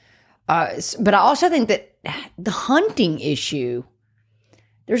 But I also think that the hunting issue,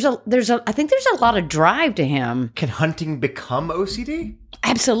 I think there's a lot of drive to him. Can hunting become OCD?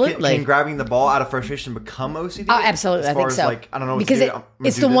 Absolutely. Can grabbing the ball out of frustration become OCD? Oh, absolutely. I think so. Like, I don't know what because to do.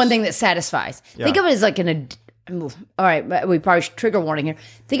 it's the one thing that satisfies. Yeah. Think of it as like all right, we probably should trigger warning here.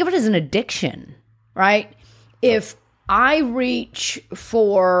 Think of it as an addiction, right? If I reach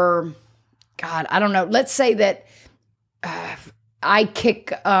for, God, I don't know. Let's say that I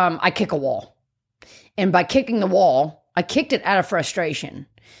kick a wall, and by kicking the wall, I kicked it out of frustration.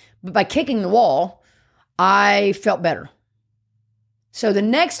 But by kicking the wall, I felt better. So the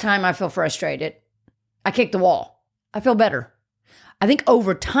next time I feel frustrated, I kick the wall. I feel better. I think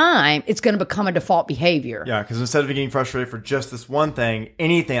over time, it's going to become a default behavior. Yeah, because instead of getting frustrated for just this one thing,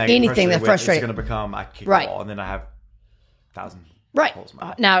 anything I get frustrated with is going to become I kick the ball, and then I have 1,000 holes in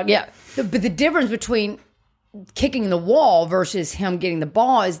my now, but the difference between kicking the wall versus him getting the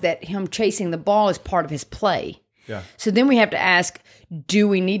ball is that him chasing the ball is part of his play. Yeah. So then we have to ask, do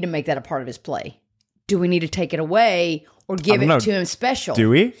we need to make that a part of his play? Do we need to take it away or give it to him special?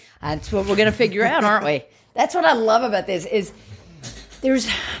 Do we? That's what we're going to figure out, aren't we? That's what I love about this is there's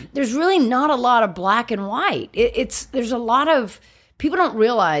really not a lot of black and white. There's a lot of people don't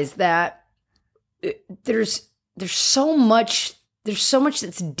realize that there's so much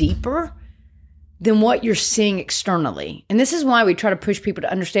that's deeper than what you're seeing externally. And this is why we try to push people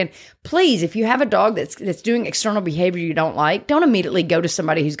to understand, please, if you have a dog that's doing external behavior you don't like, don't immediately go to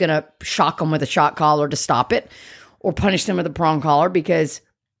somebody who's going to shock them with a shock collar to stop it or punish them with a prong collar, because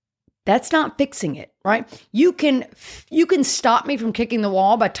that's not fixing it, right? You can stop me from kicking the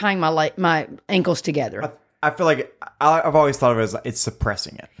wall by tying my ankles together. I feel like I've always thought of it as it's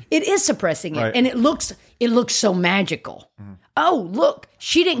suppressing it. It is suppressing it, right. And it looks so magical. Mm-hmm. Oh, look,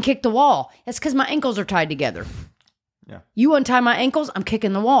 she didn't kick the wall. That's because my ankles are tied together. Yeah. You untie my ankles, I'm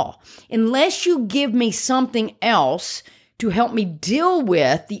kicking the wall. Unless you give me something else to help me deal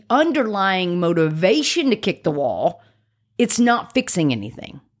with the underlying motivation to kick the wall, it's not fixing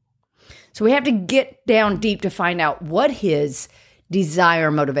anything. So we have to get down deep to find out what his desire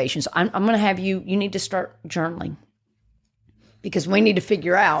motivation. So I'm going to have you need to start journaling, because we need to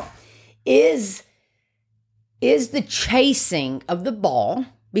figure out is the chasing of the ball,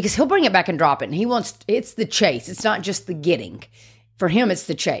 because he'll bring it back and drop it, and it's the chase. It's not just the getting. For him, it's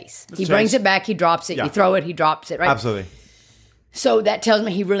the chase. He brings it back, he drops it, you throw it, he drops it, right? Absolutely. So that tells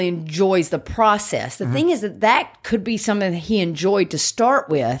me he really enjoys the process. The thing is that could be something that he enjoyed to start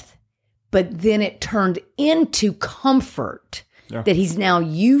with, but then it turned into comfort that he's now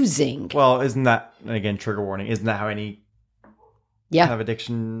using. Well, isn't that, and again, trigger warning, isn't that how any kind of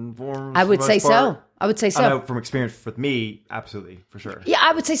addiction forms? I would say so. I would say so. I know from experience with me, absolutely, for sure. Yeah,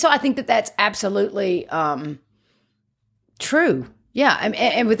 I would say so. I think that's absolutely true. Yeah,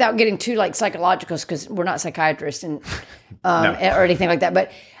 and without getting too psychological, because we're not psychiatrists and or anything like that.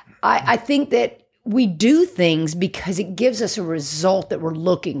 But I think that we do things because it gives us a result that we're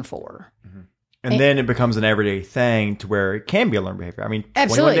looking for. And then it becomes an everyday thing to where it can be a learned behavior. I mean,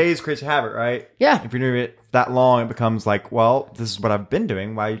 absolutely. 21 days creates a habit, right? Yeah. If you're doing it that long, it becomes like, well, this is what I've been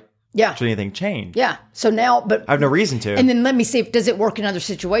doing. Why should anything change? Yeah. So now, but I have no reason to. And then let me see does it work in other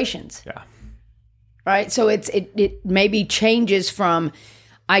situations? Yeah. Right. So it maybe changes from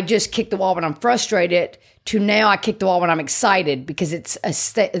I just kick the wall when I'm frustrated to now I kick the wall when I'm excited, because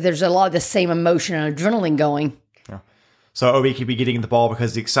there's a lot of the same emotion and adrenaline going. So Obi could be getting the ball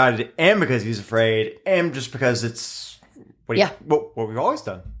because he's excited and because he's afraid and just because it's what we've always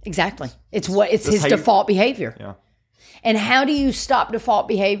done. Exactly. It's his default behavior. Yeah. And how do you stop default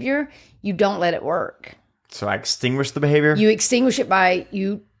behavior? You don't let it work. So I extinguish the behavior? You extinguish it by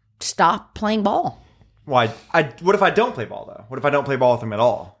you stop playing ball. Why? What if I don't play ball, though? What if I don't play ball with him at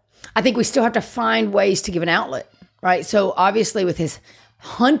all? I think we still have to find ways to give an outlet, right? So obviously with his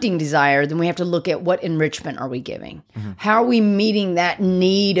hunting desire, then we have to look at what enrichment are we giving? How are we meeting that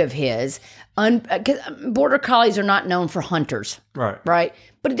need of his? 'Cause Border Collies are not known for hunters, right?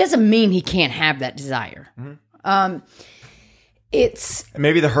 But it doesn't mean he can't have that desire. It's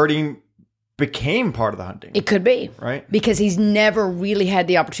maybe the herding became part of the hunting. It could be, right? Because he's never really had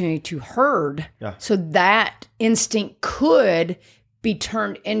the opportunity to herd. Yeah. So that instinct could be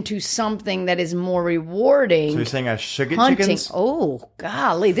turned into something that is more rewarding. So you're saying I should get hunting. chickens? Oh,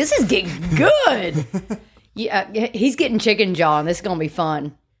 golly, this is getting good. Yeah, he's getting chicken jaw, and this is going to be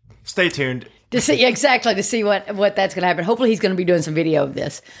fun. Stay tuned. To see what that's going to happen. Hopefully he's going to be doing some video of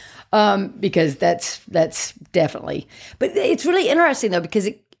this. Because that's definitely, but it's really interesting though, because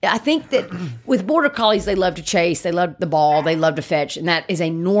I think that with Border Collies, they love to chase, they love the ball, they love to fetch, and that is a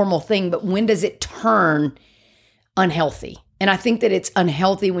normal thing. But when does it turn unhealthy? And I think that it's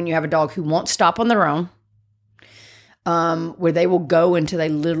unhealthy when you have a dog who won't stop on their own, where they will go until they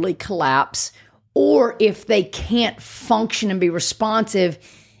literally collapse, or if they can't function and be responsive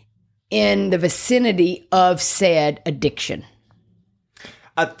in the vicinity of said addiction.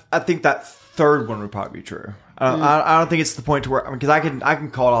 I think that third one would probably be true. I don't think it's the point to where, because I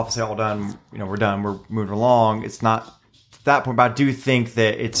can call it off and say, all done, we're done, we're moving along. It's not that point, but I do think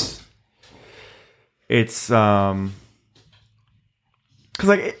that it's because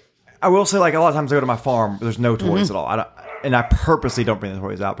I will say, like, a lot of times I go to my farm, there's no toys at all. And I purposely don't bring the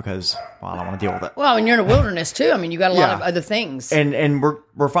toys out because, well, I don't want to deal with it. Well, and you're in a wilderness too. I mean, you got a lot of other things. And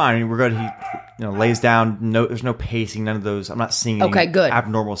we're fine. I mean, we're good. He lays down. No, there's no pacing. None of those. I'm not seeing any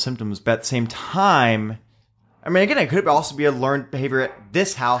abnormal symptoms. But at the same time, I mean, again, it could also be a learned behavior at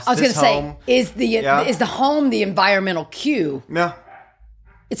this house. I was going to say, is the home the environmental cue? Yeah.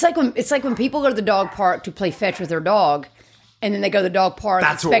 It's like when people go to the dog park to play fetch with their dog. And then they go to the dog park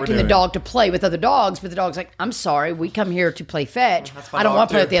expecting the dog to play with other dogs. But the dog's like, I'm sorry, we come here to play fetch. I don't want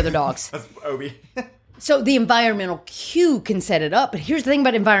to play with the other dogs. That's Obi. So the environmental cue can set it up. But here's the thing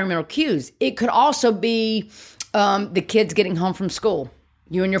about environmental cues. It could also be the kids getting home from school.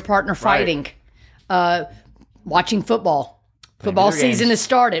 You and your partner fighting. Watching football. Football season has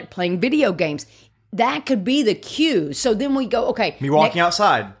started. Playing video games. That could be the cue. So then we go, okay. Me walking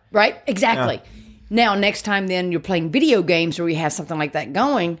outside. Right? Exactly. Yeah. Now, next time then you're playing video games or we have something like that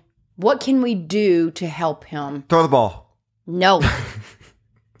going, what can we do to help him? Throw the ball. No.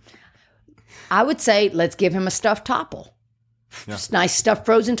 I would say let's give him a stuffed topple. Yeah. Just nice stuffed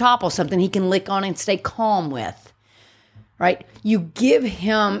frozen topple, something he can lick on and stay calm with. Right? You give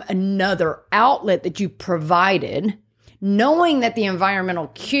him another outlet that you provided, knowing that the environmental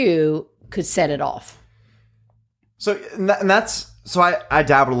cue could set it off. So, and that's... So I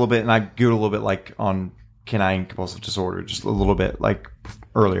dabbled a little bit and I Googled a little bit like on canine compulsive disorder, just a little bit like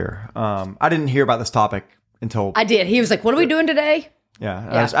earlier. I didn't hear about this topic until... I did. He was like, what are we doing today? Yeah.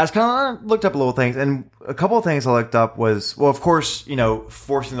 I just kind of looked up a little things, and a couple of things I looked up was, well, of course,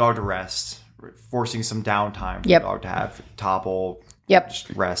 forcing the dog to rest, forcing some downtime for the dog to have, topple,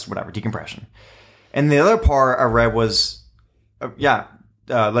 just rest, whatever, decompression. And the other part I read was,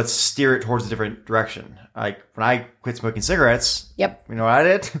 let's steer it towards a different direction. Like when I quit smoking cigarettes, you know what I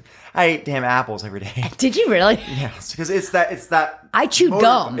did? I ate damn apples every day. Did you really? Yes, because it's that. I chewed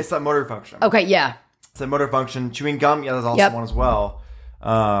gum. It's that motor function. Okay, yeah. It's that motor function. Chewing gum, there's also one as well.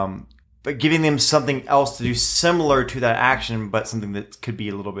 But giving them something else to do similar to that action, but something that could be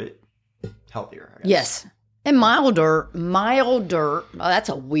a little bit healthier, I guess. Yes. And milder, oh, that's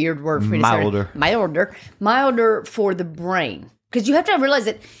a weird word for me to say. Milder for the brain. Because you have to realize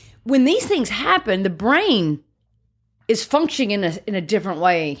that when these things happen, the brain is functioning in a different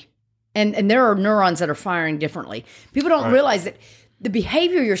way. And there are neurons that are firing differently. People don't realize that the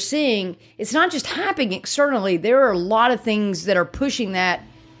behavior you're seeing, it's not just happening externally. There are a lot of things that are pushing that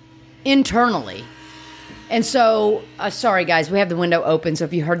internally. And so, sorry guys, we have the window open. So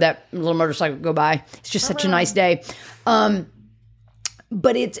if you heard that little motorcycle go by, it's just such a nice day. But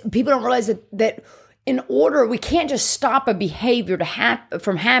people don't realize that in order, we can't just stop a behavior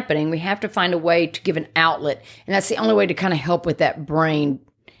from happening. We have to find a way to give an outlet. And that's the only way to kind of help with that brain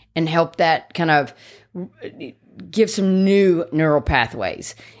and help that kind of give some new neural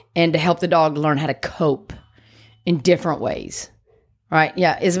pathways and to help the dog learn how to cope in different ways. Right?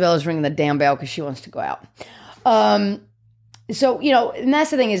 Yeah, Isabella's ringing the damn bell because she wants to go out. So, and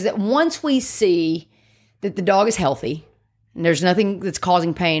that's the thing is that once we see that the dog is healthy, and there's nothing that's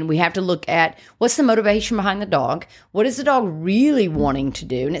causing pain, we have to look at what's the motivation behind the dog? What is the dog really wanting to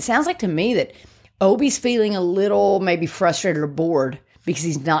do? And it sounds like to me that Obi's feeling a little maybe frustrated or bored because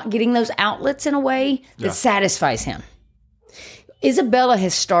he's not getting those outlets in a way that satisfies him. Isabella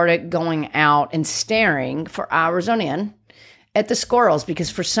has started going out and staring for hours on end at the squirrels because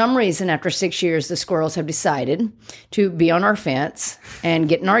for some reason, after 6 years, the squirrels have decided to be on our fence and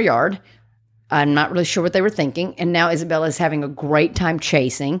get in our yard. I'm not really sure what they were thinking. And now Isabella is having a great time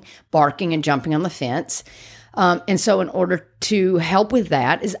chasing, barking, and jumping on the fence. And so in order to help with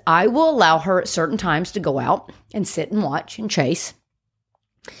that is I will allow her at certain times to go out and sit and watch and chase.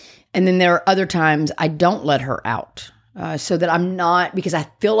 And then there are other times I don't let her out so that I'm not, because I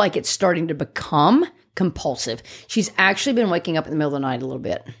feel like it's starting to become compulsive. She's actually been waking up in the middle of the night a little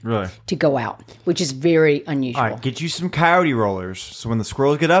bit. Really? To go out, which is very unusual. All right, get you some coyote rollers. So when the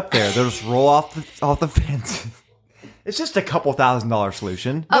squirrels get up there, they'll just roll off the fence. It's just a couple $1,000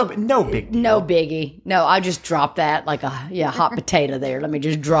 solution. No big deal. No biggie. No, I just dropped that like a hot potato there. Let me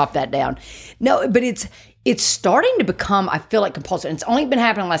just drop that down. No, but it's starting to become, I feel like, compulsive. And it's only been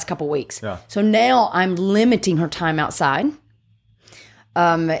happening the last couple of weeks. Yeah. So now I'm limiting her time outside.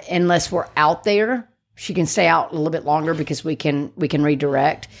 Unless we're out there. She can stay out a little bit longer because we can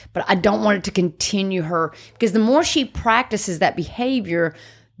redirect. But I don't want it to continue her, because the more she practices that behavior,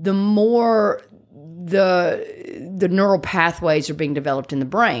 the more the neural pathways are being developed in the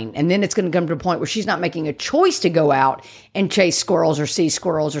brain. And then it's going to come to a point where she's not making a choice to go out and chase squirrels or see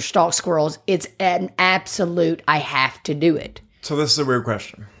squirrels or stalk squirrels. It's an absolute, I have to do it. So this is a weird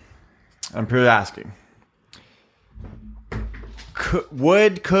question. I'm purely asking.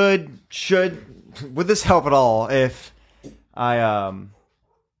 Would this help at all if I,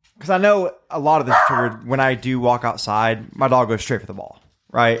 because I know a lot of this triggered when I do walk outside, my dog goes straight for the ball,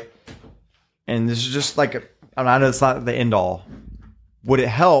 right? And this is just like, I know it's not the end all. Would it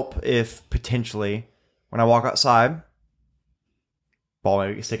help if potentially when I walk outside, ball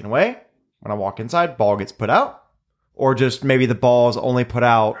maybe gets taken away? When I walk inside, ball gets put out? Or just maybe the ball is only put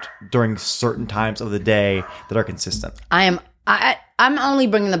out during certain times of the day that are consistent? I'm only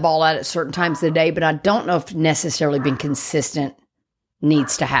bringing the ball out at certain times of the day, but I don't know if necessarily being consistent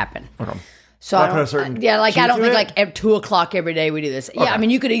needs to happen. Okay. So I don't think like at 2:00 every day we do this. Okay. Yeah, I mean,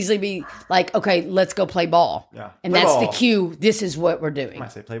 you could easily be like, okay, let's go play ball. Yeah. And play that's ball. the cue. This is what we're doing. I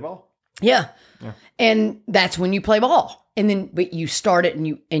say play ball. Yeah. And that's when you play ball. And then but you start it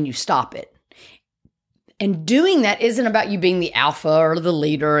and you stop it. And doing that isn't about you being the alpha or the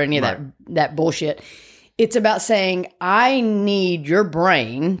leader or any of that bullshit. It's about saying, I need your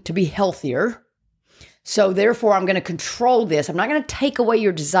brain to be healthier. So therefore, I'm going to control this. I'm not going to take away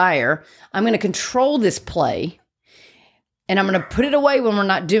your desire. I'm going to control this play. And I'm going to put it away when we're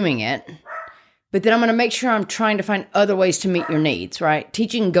not doing it. But then I'm going to make sure I'm trying to find other ways to meet your needs, right?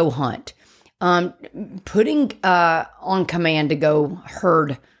 Teaching go hunt. Putting on command to go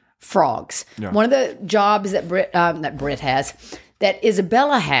herd frogs. Yeah. One of the jobs that that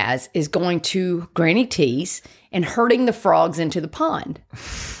Isabella has is going to Granny T's and herding the frogs into the pond.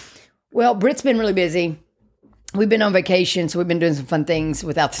 Well, Britt's been really busy. We've been on vacation, so we've been doing some fun things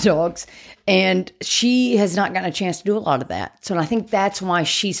without the dogs. And she has not gotten a chance to do a lot of that. So I think that's why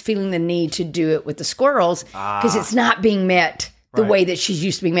she's feeling the need to do it with the squirrels, because it's not being met the way that she's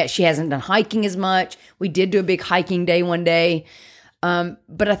used to being met. She hasn't done hiking as much. We did do a big hiking day one day.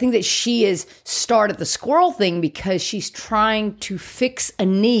 But I think that she has started the squirrel thing because she's trying to fix a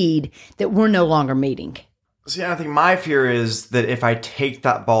need that we're no longer meeting. See, I think my fear is that if I take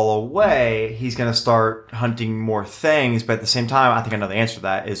that ball away, he's going to start hunting more things. But at the same time, I think I know the answer to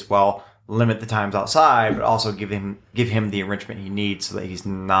that is, well, limit the times outside, but also give him the enrichment he needs so that he's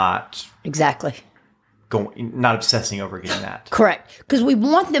not not obsessing over getting that. Correct. Because we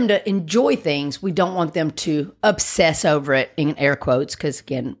want them to enjoy things. We don't want them to obsess over it, in air quotes, because,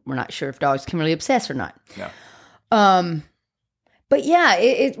 again, we're not sure if dogs can really obsess or not. Yeah. But yeah,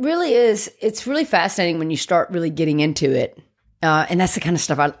 it really is. It's really fascinating when you start really getting into it. And that's the kind of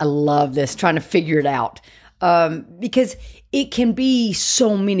stuff I love this, trying to figure it out. Because it can be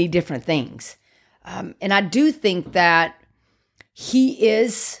so many different things. And I do think that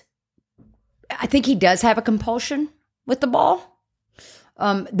I think he does have a compulsion with the ball.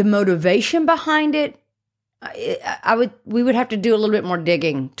 The motivation behind it, we would have to do a little bit more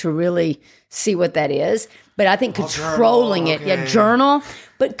digging to really see what that is. But I think controlling journal,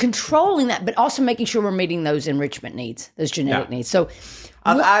 but controlling that, but also making sure we're meeting those enrichment needs, those genetic needs. So,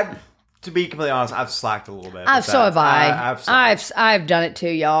 to be completely honest, I've slacked a little bit. So have I. I've done it too,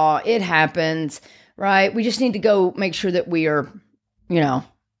 y'all. It happens, right? We just need to go make sure that we are,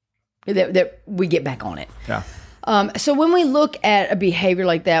 that we get back on it. Yeah. So when we look at a behavior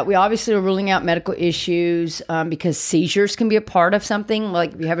like that, we obviously are ruling out medical issues because seizures can be a part of something.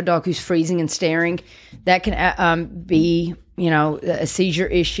 Like if you have a dog who's freezing and staring, that can be, a seizure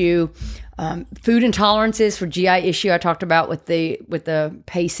issue. Food intolerances for GI issue I talked about with the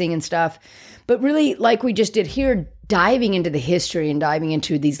pacing and stuff. But really, like we just did here, diving into the history and diving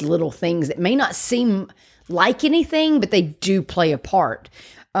into these little things that may not seem like anything, but they do play a part.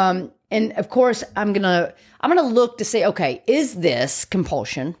 And of course, I'm gonna look to say, okay, is this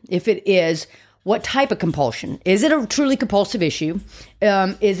compulsion? If it is, what type of compulsion? Is it a truly compulsive issue?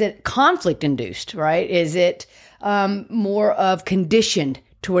 Is it conflict induced, right? Is it more of conditioned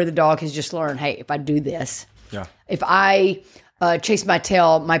to where the dog has just learned, hey, if I do this, if I chase my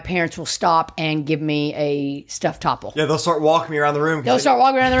tail, my parents will stop and give me a stuffed topple. Yeah, they'll start walking me around the room. They'll start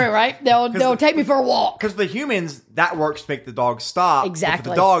walking around the room, right? They'll take me for a walk. Because for the humans, that works to make the dog stop. Exactly. But for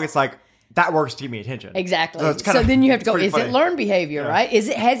the dog, it's like, that works to give me attention. Exactly. So then you have to go, is it learned behavior, right? Is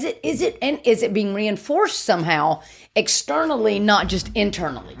it being reinforced somehow externally, not just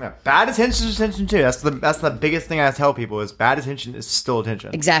internally? Yeah. Bad attention is attention too. That's the biggest thing I tell people is bad attention is still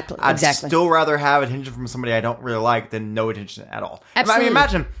attention. Exactly. I'd still rather have attention from somebody I don't really like than no attention at all. Absolutely. I mean,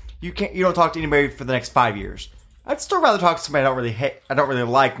 imagine you don't talk to anybody for the next 5 years. I'd still rather talk to somebody I don't really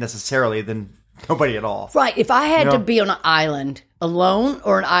like necessarily than nobody at all. Right. If I had to be on an island alone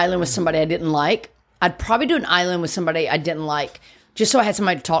or an island with somebody I didn't like, I'd probably do an island with somebody I didn't like just so I had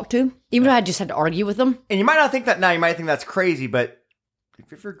somebody to talk to, even if I just had to argue with them. And you might not think that now. You might think that's crazy, but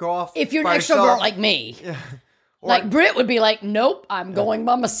if you go off, if you're an extrovert like me, like Britt would be like, nope, I'm going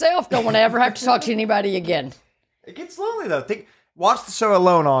by myself. Don't want to ever have to talk to anybody again. It gets lonely though. Watch the show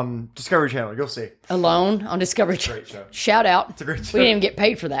Alone on Discovery Channel. You'll see. Alone on Discovery Channel. Great show. Shout out. It's a great show. We didn't even get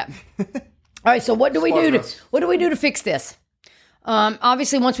paid for that. All right, so what do we do to fix this?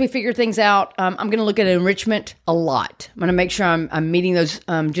 Obviously, once we figure things out, I'm going to look at enrichment a lot. I'm going to make sure I'm meeting those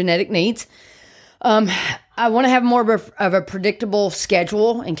genetic needs. I want to have more of a predictable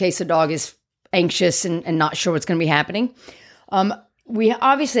schedule in case the dog is anxious and not sure what's going to be happening. We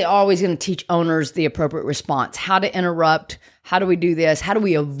obviously are always going to teach owners the appropriate response, how to interrupt, how do we do this, how do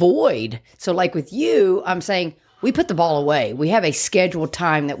we avoid. So like with you, I'm saying, we put the ball away. We have a scheduled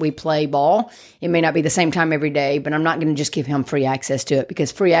time that we play ball. It may not be the same time every day, but I'm not going to just give him free access to it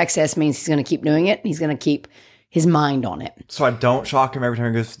because free access means he's going to keep doing it. And he's going to keep his mind on it. So I don't shock him every time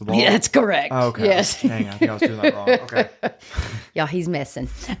he goes to the ball? Yeah, that's correct. Oh, okay. Yes. Dang, I think I was doing that wrong. Okay. Yeah, he's messing.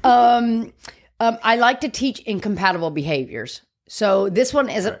 I like to teach incompatible behaviors. So this one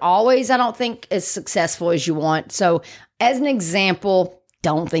isn't always, I don't think, as successful as you want. So as an example,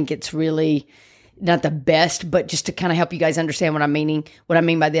 don't think it's really not the best, but just to kind of help you guys understand what I'm meaning. What I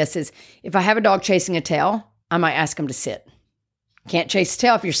mean by this is if I have a dog chasing a tail, I might ask him to sit. Can't chase the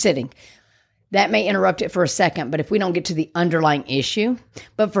tail if you're sitting. That may interrupt it for a second, but if we don't get to the underlying issue.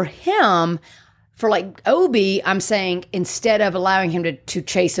 But for him, for like Obi, I'm saying instead of allowing him to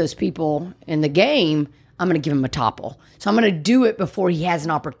chase those people in the game, I'm going to give him a topple. So I'm going to do it before he has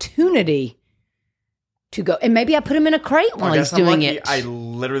an opportunity to go. And maybe I put him in a crate while he's doing it. I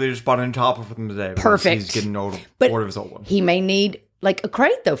literally just bought a new topper for him today. Perfect. He's getting bored of his old one. He may need like a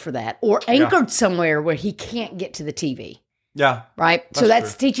crate though for that, or anchored somewhere where he can't get to the TV. Yeah. Right. So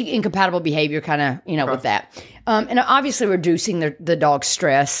that's teaching incompatible behavior kind of, with that. And obviously reducing the dog's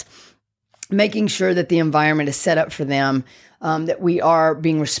stress, making sure that the environment is set up for them, that we are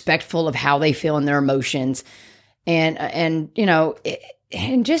being respectful of how they feel and their emotions. And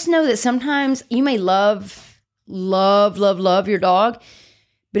just know that sometimes you may love your dog,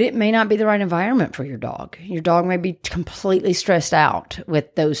 but it may not be the right environment for your dog. Your dog may be completely stressed out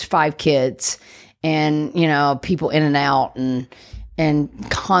with those 5 kids and, people in and out and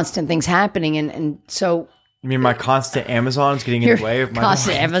constant things happening. And so. You mean my constant Amazon's getting in the way of my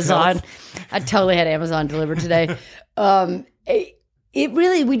constant Amazon? I totally had Amazon delivered today. It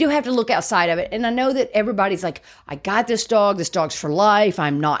really, we do have to look outside of it. And I know that everybody's like, I got this dog's for life. I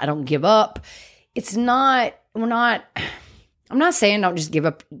don't give up. I'm not saying don't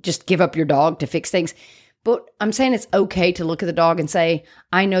just give up your dog to fix things, but I'm saying it's okay to look at the dog and say,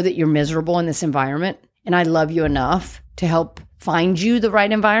 I know that you're miserable in this environment and I love you enough to help find you the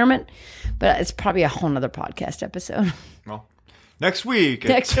right environment. But it's probably a whole nother podcast episode. Well, next week.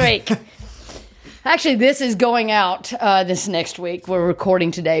 Actually, this is going out this next week. We're recording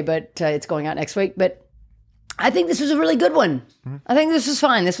today, but it's going out next week. But I think this was a really good one. Mm-hmm. I think this was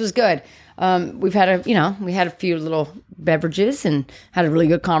fine. This was good. We had a few little beverages and had a really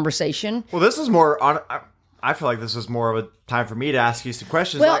good conversation. Well, this was more on. I feel like this was more of a time for me to ask you some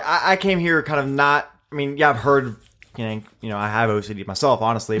questions. Well, like I came here kind of not. I mean, yeah, I've heard. I have OCD myself,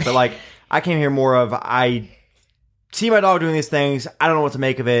 honestly, but like I came here more of I see my dog doing these things. I don't know what to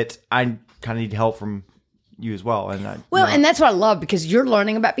make of it. I kind of need help from you as well. And and that's what I love, because you're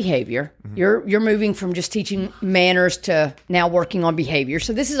learning about behavior. Mm-hmm. You're moving from just teaching manners to now working on behavior.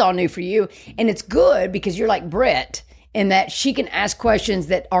 So this is all new for you, and it's good because you're like Britt in that she can ask questions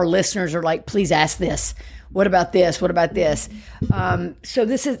that our listeners are like, please ask this. What about this? What about this? So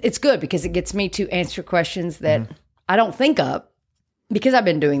it's good because it gets me to answer questions that I don't think of because I've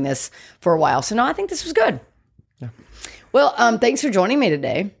been doing this for a while. So no, I think this was good. Yeah. Well, thanks for joining me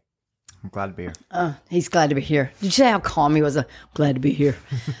today. I'm glad to be here. He's glad to be here. Did you say how calm he was? Glad to be here.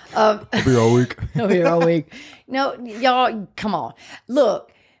 I'll be here all week. I'll be here all week. No, y'all, come on.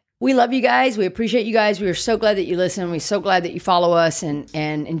 Look, we love you guys. We appreciate you guys. We are so glad that you listen. We're so glad that you follow us and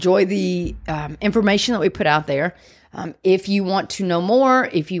enjoy the information that we put out there. If you want to know more,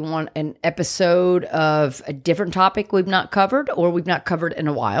 if you want an episode of a different topic we've not covered or we've not covered in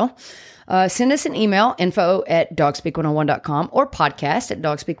a while, send us an email, info@dogspeak101.com or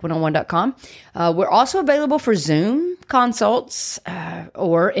podcast@dogspeak101.com. We're also available for Zoom consults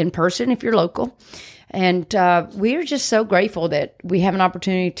or in person if you're local. And we are just so grateful that we have an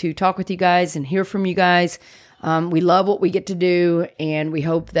opportunity to talk with you guys and hear from you guys. We love what we get to do, and we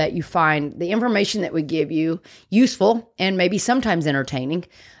hope that you find the information that we give you useful and maybe sometimes entertaining.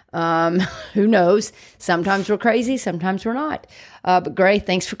 Who knows? Sometimes we're crazy, sometimes we're not. But Gray,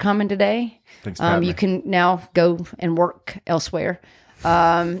 thanks for coming today. Thanks for having me. You can now go and work elsewhere.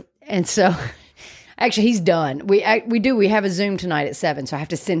 And so... Actually, he's done. We have a Zoom tonight at 7, so I have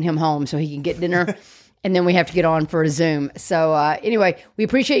to send him home so he can get dinner, and then we have to get on for a Zoom. So anyway, we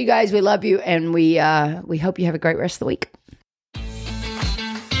appreciate you guys. We love you, and we hope you have a great rest of the week.